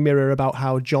the Daily Mirror about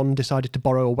how John decided to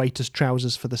borrow a waiter's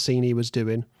trousers for the scene he was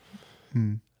doing.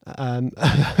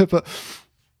 But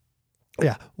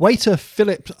yeah, waiter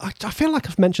Philip. I feel like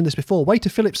I've mentioned this before. Waiter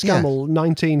Philip Scammell,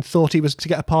 19, thought he was to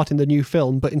get a part in the new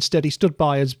film, but instead he stood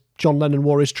by as John Lennon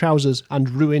wore his trousers and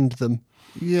ruined them.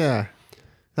 Yeah.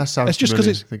 That sounds it's just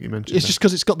familiar. because I think you mentioned it's that. just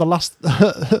because it's got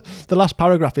the last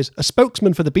paragraph is a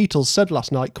spokesman for the Beatles said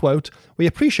last night, quote, "We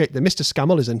appreciate that Mr.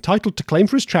 Scammell is entitled to claim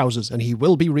for his trousers and he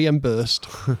will be reimbursed."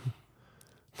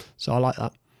 So I like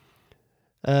that.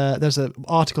 There's an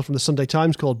article from the Sunday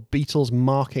Times called Beatles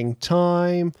Marking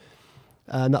Time,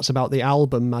 and that's about the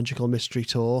album Magical Mystery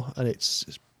Tour, and it's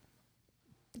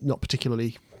not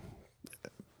particularly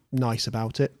nice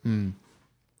about it.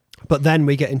 But then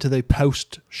we get into the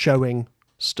post-showing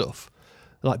stuff.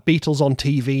 Like Beatles on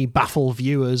TV baffle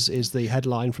viewers is the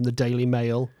headline from the Daily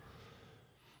Mail.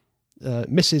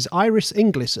 Mrs. Iris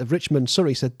Inglis of Richmond,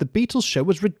 Surrey said, "The Beatles show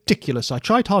was ridiculous. I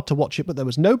tried hard to watch it, but there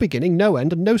was no beginning, no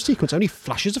end, and no sequence, only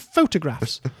flashes of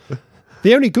photographs.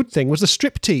 The only good thing was the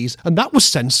striptease, and that was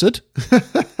censored."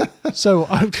 So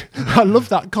I love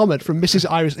that comment from Mrs.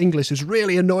 Iris Inglis, who's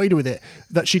really annoyed with it,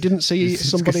 that she didn't see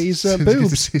somebody's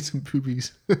boobs. See some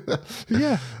boobies.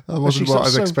 Yeah. That wasn't what I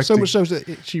was expecting. So much so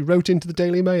that she wrote into the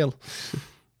Daily Mail.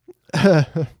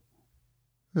 A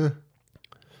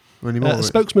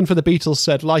spokesman for the Beatles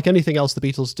said, like anything else the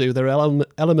Beatles do, there are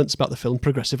elements about the film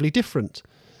progressively different.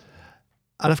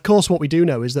 And of course, what we do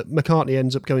know is that McCartney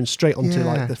ends up going straight onto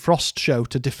the Frost show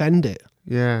to defend it.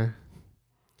 Yeah.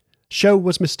 Show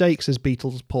was mistakes, says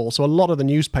Beatles Paul. So a lot of the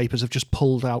newspapers have just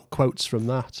pulled out quotes from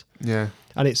that. Yeah.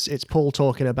 And it's Paul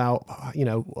talking about,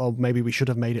 maybe we should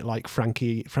have made it like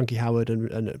Frankie Howard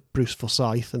and Bruce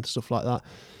Forsyth and stuff like that.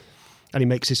 And he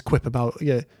makes his quip about,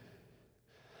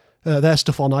 their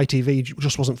stuff on ITV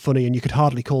just wasn't funny and you could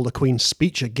hardly call the Queen's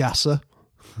speech a gasser.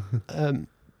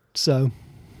 So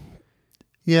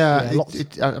Yeah,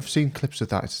 lots- I've seen clips of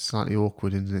that. It's slightly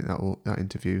awkward, isn't it? That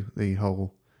interview, the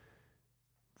whole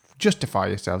justify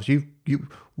yourselves.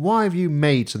 Why have you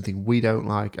made something we don't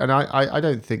like? And I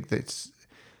don't think that it's,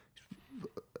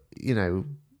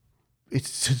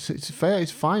 it's fair.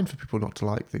 It's fine for people not to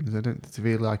like things. I don't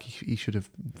feel like he should have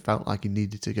felt like he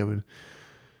needed to go and.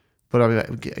 But I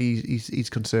mean, he's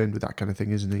concerned with that kind of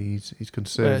thing, isn't he? He's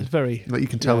concerned. It's very, like you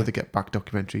can tell with the Get Back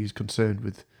documentary, he's concerned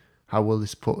with how will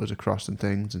this put us across and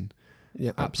things, and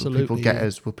absolutely. Will people get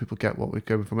us? Will people get what we're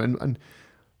going from?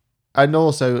 And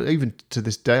also, even to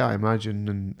this day, I imagine,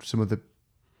 and some of the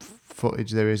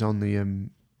footage there is on the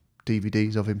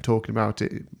DVDs of him talking about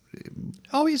it.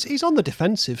 Oh, he's on the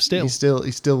defensive still.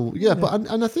 He's still, yeah. But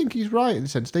and I think he's right in the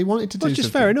sense they wanted to do. It's just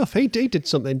something. fair enough. He did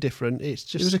something different.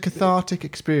 It was a cathartic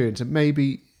experience, and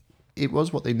maybe it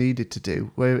was what they needed to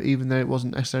do. Where even though it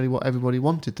wasn't necessarily what everybody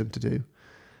wanted them to do.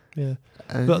 Yeah,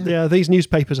 but these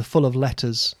newspapers are full of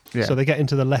letters, Yeah. so they get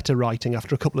into the letter writing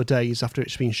after a couple of days after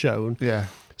it's been shown. Yeah.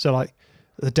 So like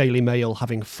the Daily Mail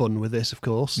having fun with this, of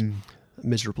course.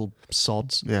 Miserable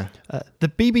sods. Yeah. The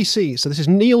BBC, so this is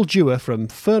Neil Dewar from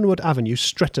Fernwood Avenue,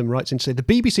 Streatham, writes in to say, the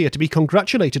BBC are to be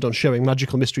congratulated on showing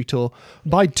Magical Mystery Tour.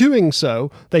 By doing so,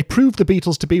 they proved the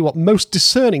Beatles to be what most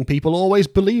discerning people always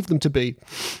believed them to be.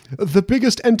 The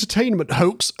biggest entertainment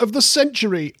hoax of the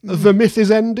century. The myth is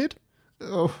ended.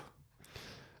 Oh.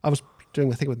 I was doing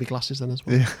the thing with my glasses then as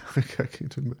well. Yeah,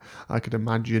 I could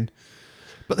imagine.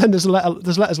 But then there's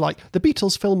letters like, the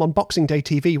Beatles film on Boxing Day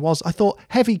TV was, I thought,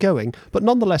 heavy going, but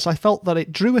nonetheless I felt that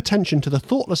it drew attention to the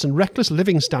thoughtless and reckless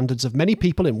living standards of many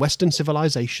people in Western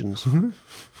civilizations.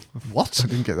 What? I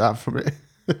didn't get that from it.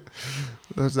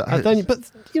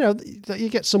 But you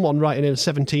get someone writing in, a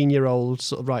 17-year-old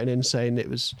sort of writing in saying it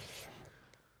was...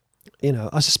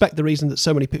 I suspect the reason that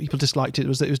so many people disliked it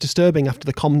was that it was disturbing after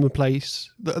the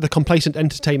commonplace, the complacent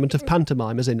entertainment of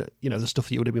pantomime, as in, the stuff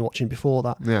that you would have been watching before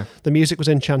that. Yeah. The music was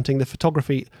enchanting, the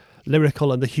photography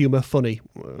lyrical, and the humour funny.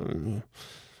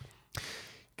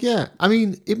 Yeah, I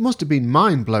mean, it must have been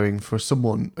mind-blowing for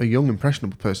a young,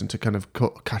 impressionable person to kind of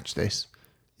catch this.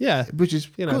 Yeah. Which is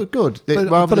good.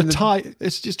 But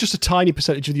it's just a tiny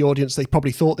percentage of the audience they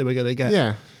probably thought they were going to get.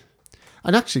 Yeah.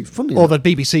 And actually, or the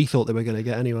BBC thought they were going to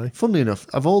get anyway. Funnily enough,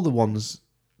 of all the ones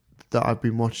that I've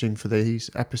been watching for these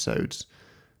episodes,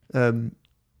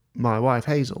 my wife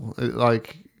Hazel,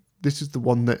 this is the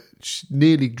one that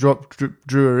nearly drew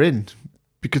her in,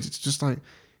 because it's just like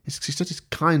she said it's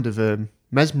kind of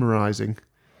mesmerising,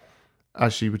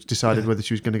 as she decided whether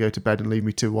she was going to go to bed and leave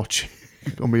me to watch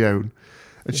it on my own.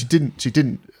 And she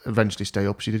didn't eventually stay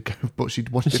up. She did go, but she'd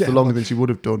watched it for longer than she would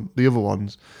have done the other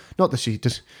ones. Not that she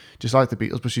just liked the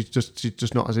Beatles, but she's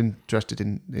just not as interested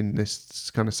in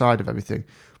this kind of side of everything.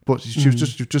 But she was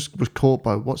just caught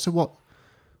by what's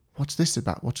this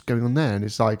about? What's going on there? And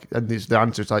it's like, and the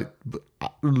answer is like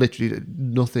literally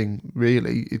nothing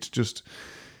really. It's just,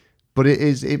 but it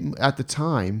at the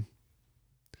time.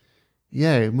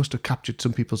 Yeah, it must have captured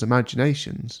some people's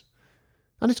imaginations.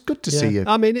 And it's good to see it.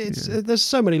 I mean, there's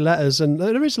so many letters, and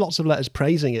there is lots of letters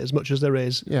praising it as much as there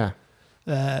is. Yeah.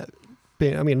 There's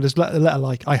a letter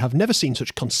like, I have never seen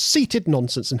such conceited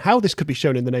nonsense, and how this could be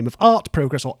shown in the name of art,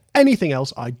 progress, or anything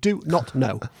else, I do not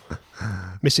know.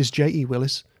 Mrs. J.E.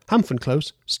 Willis, Hampton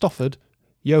Close, Stofford,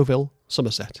 Yeovil,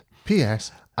 Somerset.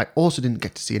 P.S. I also didn't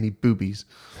get to see any boobies.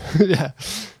 Yeah.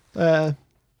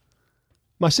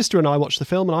 My sister and I watched the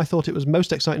film, and I thought it was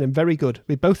most exciting and very good.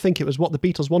 We both think it was what the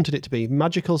Beatles wanted it to be.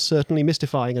 Magical, certainly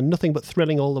mystifying, and nothing but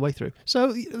thrilling all the way through.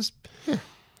 So,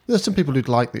 there's some people who'd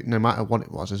like it no matter what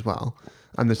it was as well.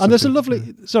 And there's a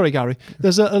lovely... Sorry, Gary.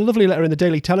 There's a lovely letter in the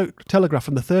Daily Telegraph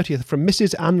from the 30th from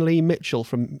Mrs. Anne Lee Mitchell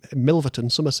from Milverton,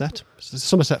 Somerset.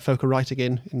 Somerset folk are writing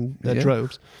in their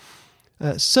droves.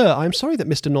 Sir, I am sorry that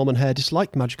Mr. Norman Hare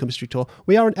disliked Magical Mystery Tour.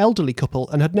 We are an elderly couple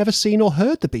and had never seen or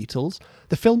heard the Beatles.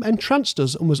 The film entranced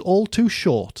us and was all too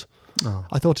short. Oh.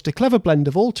 I thought it a clever blend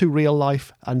of all too real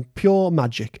life and pure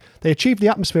magic. They achieved the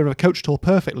atmosphere of a coach tour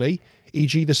perfectly,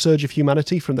 e.g. the surge of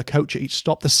humanity from the coach at each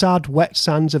stop, the sad, wet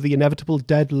sands of the inevitable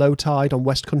dead low tide on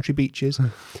West Country beaches.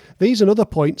 These and other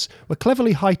points were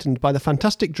cleverly heightened by the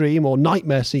fantastic dream or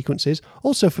nightmare sequences,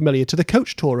 also familiar to the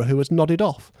coach tourer who has nodded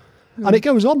off. And it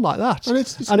goes on like that, and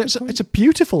it's a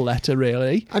beautiful letter,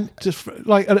 really, and just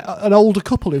like an older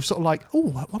couple who've sort of like,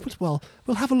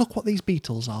 we'll have a look what these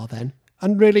Beatles are then,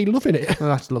 and really loving it. Oh,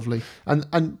 that's lovely.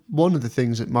 And one of the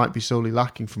things that might be sorely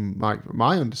lacking from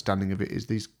my understanding of it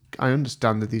is I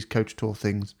understand that these coach tour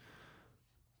things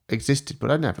existed, but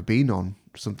I'd never been on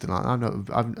something like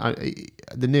that.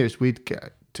 The nearest we'd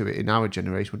get to it in our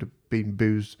generation would have been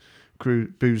Boo's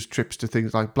booze trips to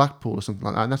things like Blackpool or something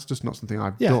like that, and that's just not something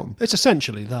I've done. It's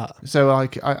essentially that. So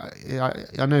like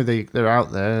I know they're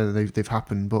out there, they've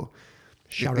happened, but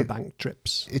Charabanc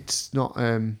trips. It's not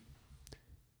a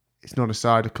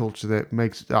cider culture that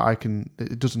makes that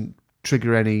it doesn't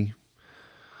trigger any.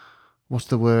 What's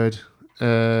the word?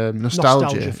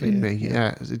 Nostalgia in me.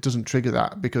 Yeah, it doesn't trigger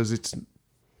that because it's.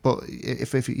 But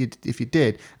if you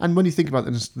did, and when you think about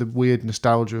the weird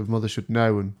nostalgia of Mother Should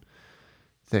Know and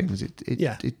things,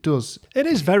 it does. It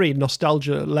is very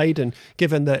nostalgia laden,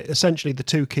 given that essentially the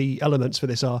two key elements for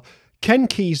this are Ken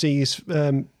Kesey's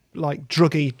like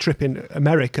druggy trip in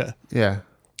America,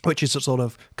 which is a sort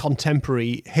of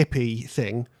contemporary hippie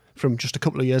thing from just a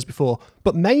couple of years before,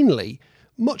 but mainly,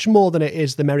 much more than it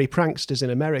is the Merry Pranksters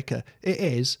in America, it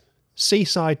is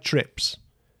seaside trips.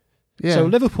 Yeah. So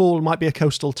Liverpool might be a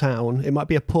coastal town, it might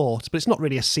be a port, but it's not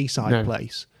really a seaside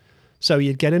place. So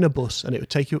you'd get in a bus and it would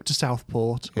take you up to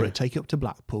Southport or it'd take you up to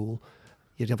Blackpool.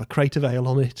 You'd have a crate of ale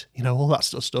on it, all that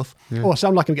sort of stuff. Yeah. Oh, I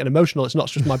sound like I'm getting emotional. It's not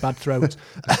just my bad throat.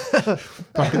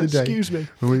 Back in the day. Excuse me.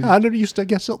 And I used to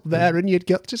get up there and you'd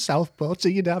get to Southport, so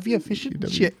you'd have your fish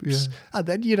and chips. And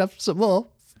then you'd have some more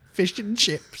fish and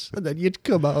chips. And then you'd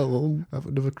come home. Have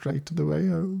another crate on the way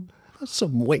home.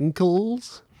 Some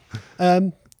Winkles.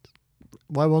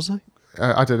 Where was I?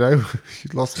 I don't know. You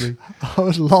lost me. I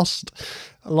was lost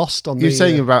on the. You're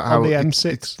saying about how the M6.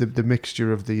 It's the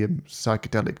mixture of the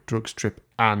psychedelic drugs trip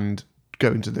and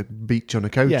going to the beach on a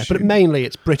coach. Yeah, but mainly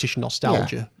it's British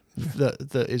nostalgia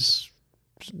that is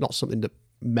not something that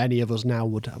many of us now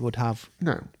would have.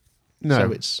 No.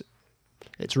 So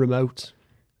it's remote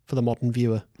for the modern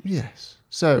viewer. Yes.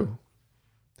 So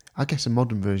I guess a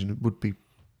modern version would be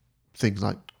things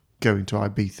like going to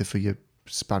Ibiza for your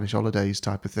Spanish holidays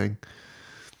type of thing.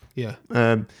 Yeah.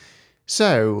 Or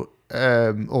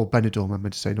Benidorm, I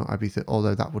meant to say, not Ibiza,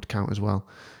 although that would count as well.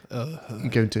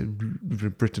 Going to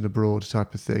Britain abroad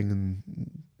type of thing and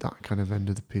that kind of end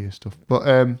of the pier stuff.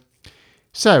 But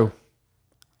so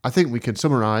I think we can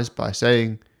summarise by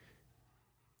saying,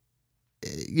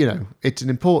 it's an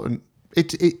important.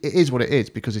 It is what it is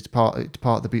because it's part of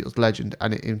the Beatles legend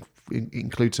and it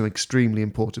includes some extremely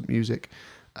important music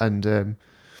and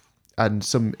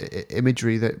some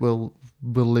imagery that will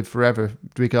live forever,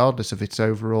 regardless of its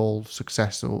overall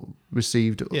success or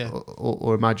received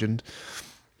or imagined.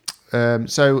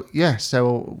 So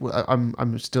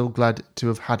I'm still glad to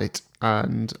have had it,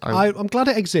 and I'm glad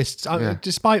it exists.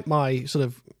 Despite my sort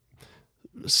of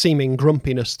seeming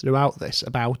grumpiness throughout this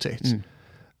about it,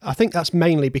 I think that's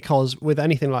mainly because with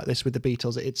anything like this with the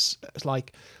Beatles, it's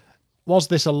like, was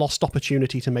this a lost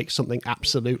opportunity to make something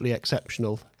absolutely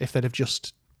exceptional if they'd have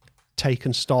just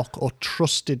taken stock or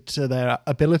trusted to their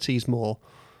abilities more?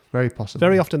 Very possible.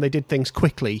 Very often they did things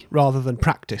quickly rather than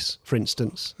practice, for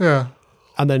instance. Yeah.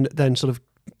 And then sort of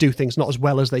do things not as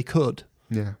well as they could.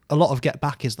 Yeah. A lot of Get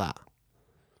Back is that.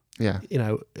 Yeah.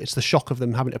 It's the shock of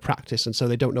them having to practice, and so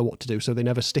they don't know what to do, so they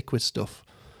never stick with stuff.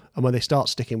 And when they start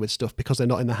sticking with stuff, because they're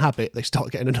not in the habit, they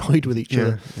start getting annoyed with each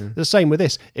other. Yeah. The same with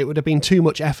this. It would have been too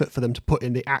much effort for them to put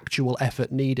in the actual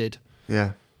effort needed.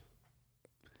 Yeah.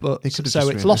 But so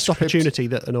it's lost opportunity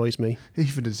that annoys me.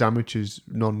 Even as amateurs,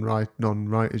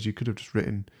 non-writers, you could have just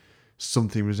written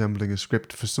something resembling a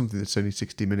script for something that's only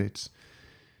 60 minutes.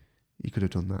 You could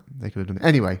have done that. They could have done it.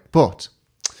 Anyway, but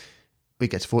we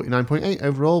get to 49.8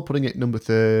 overall, putting it number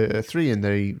 3 in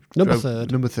the... Number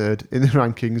third in the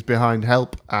rankings, behind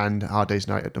Help and Hard Day's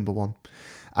Night at number 1.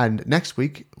 And next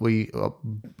week, we,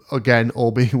 again,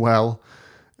 all being well,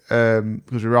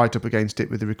 because we're right up against it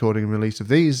with the recording and release of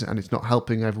these, and it's not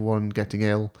helping everyone getting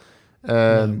ill,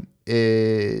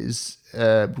 is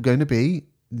going to be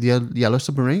the Yellow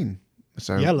Submarine.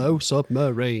 So, Yellow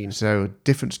Submarine. So,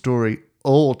 different story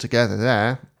altogether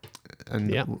there,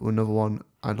 and another one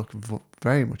I look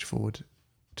very much forward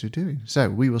to doing. So,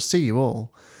 we will see you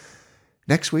all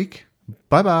next week.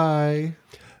 Bye-bye.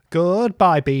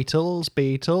 Goodbye, Beatles,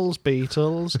 Beatles,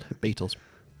 Beatles, Beatles.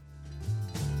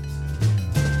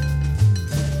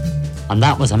 And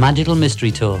that was a Magical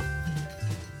Mystery Tour.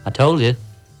 I told you.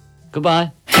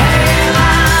 Goodbye.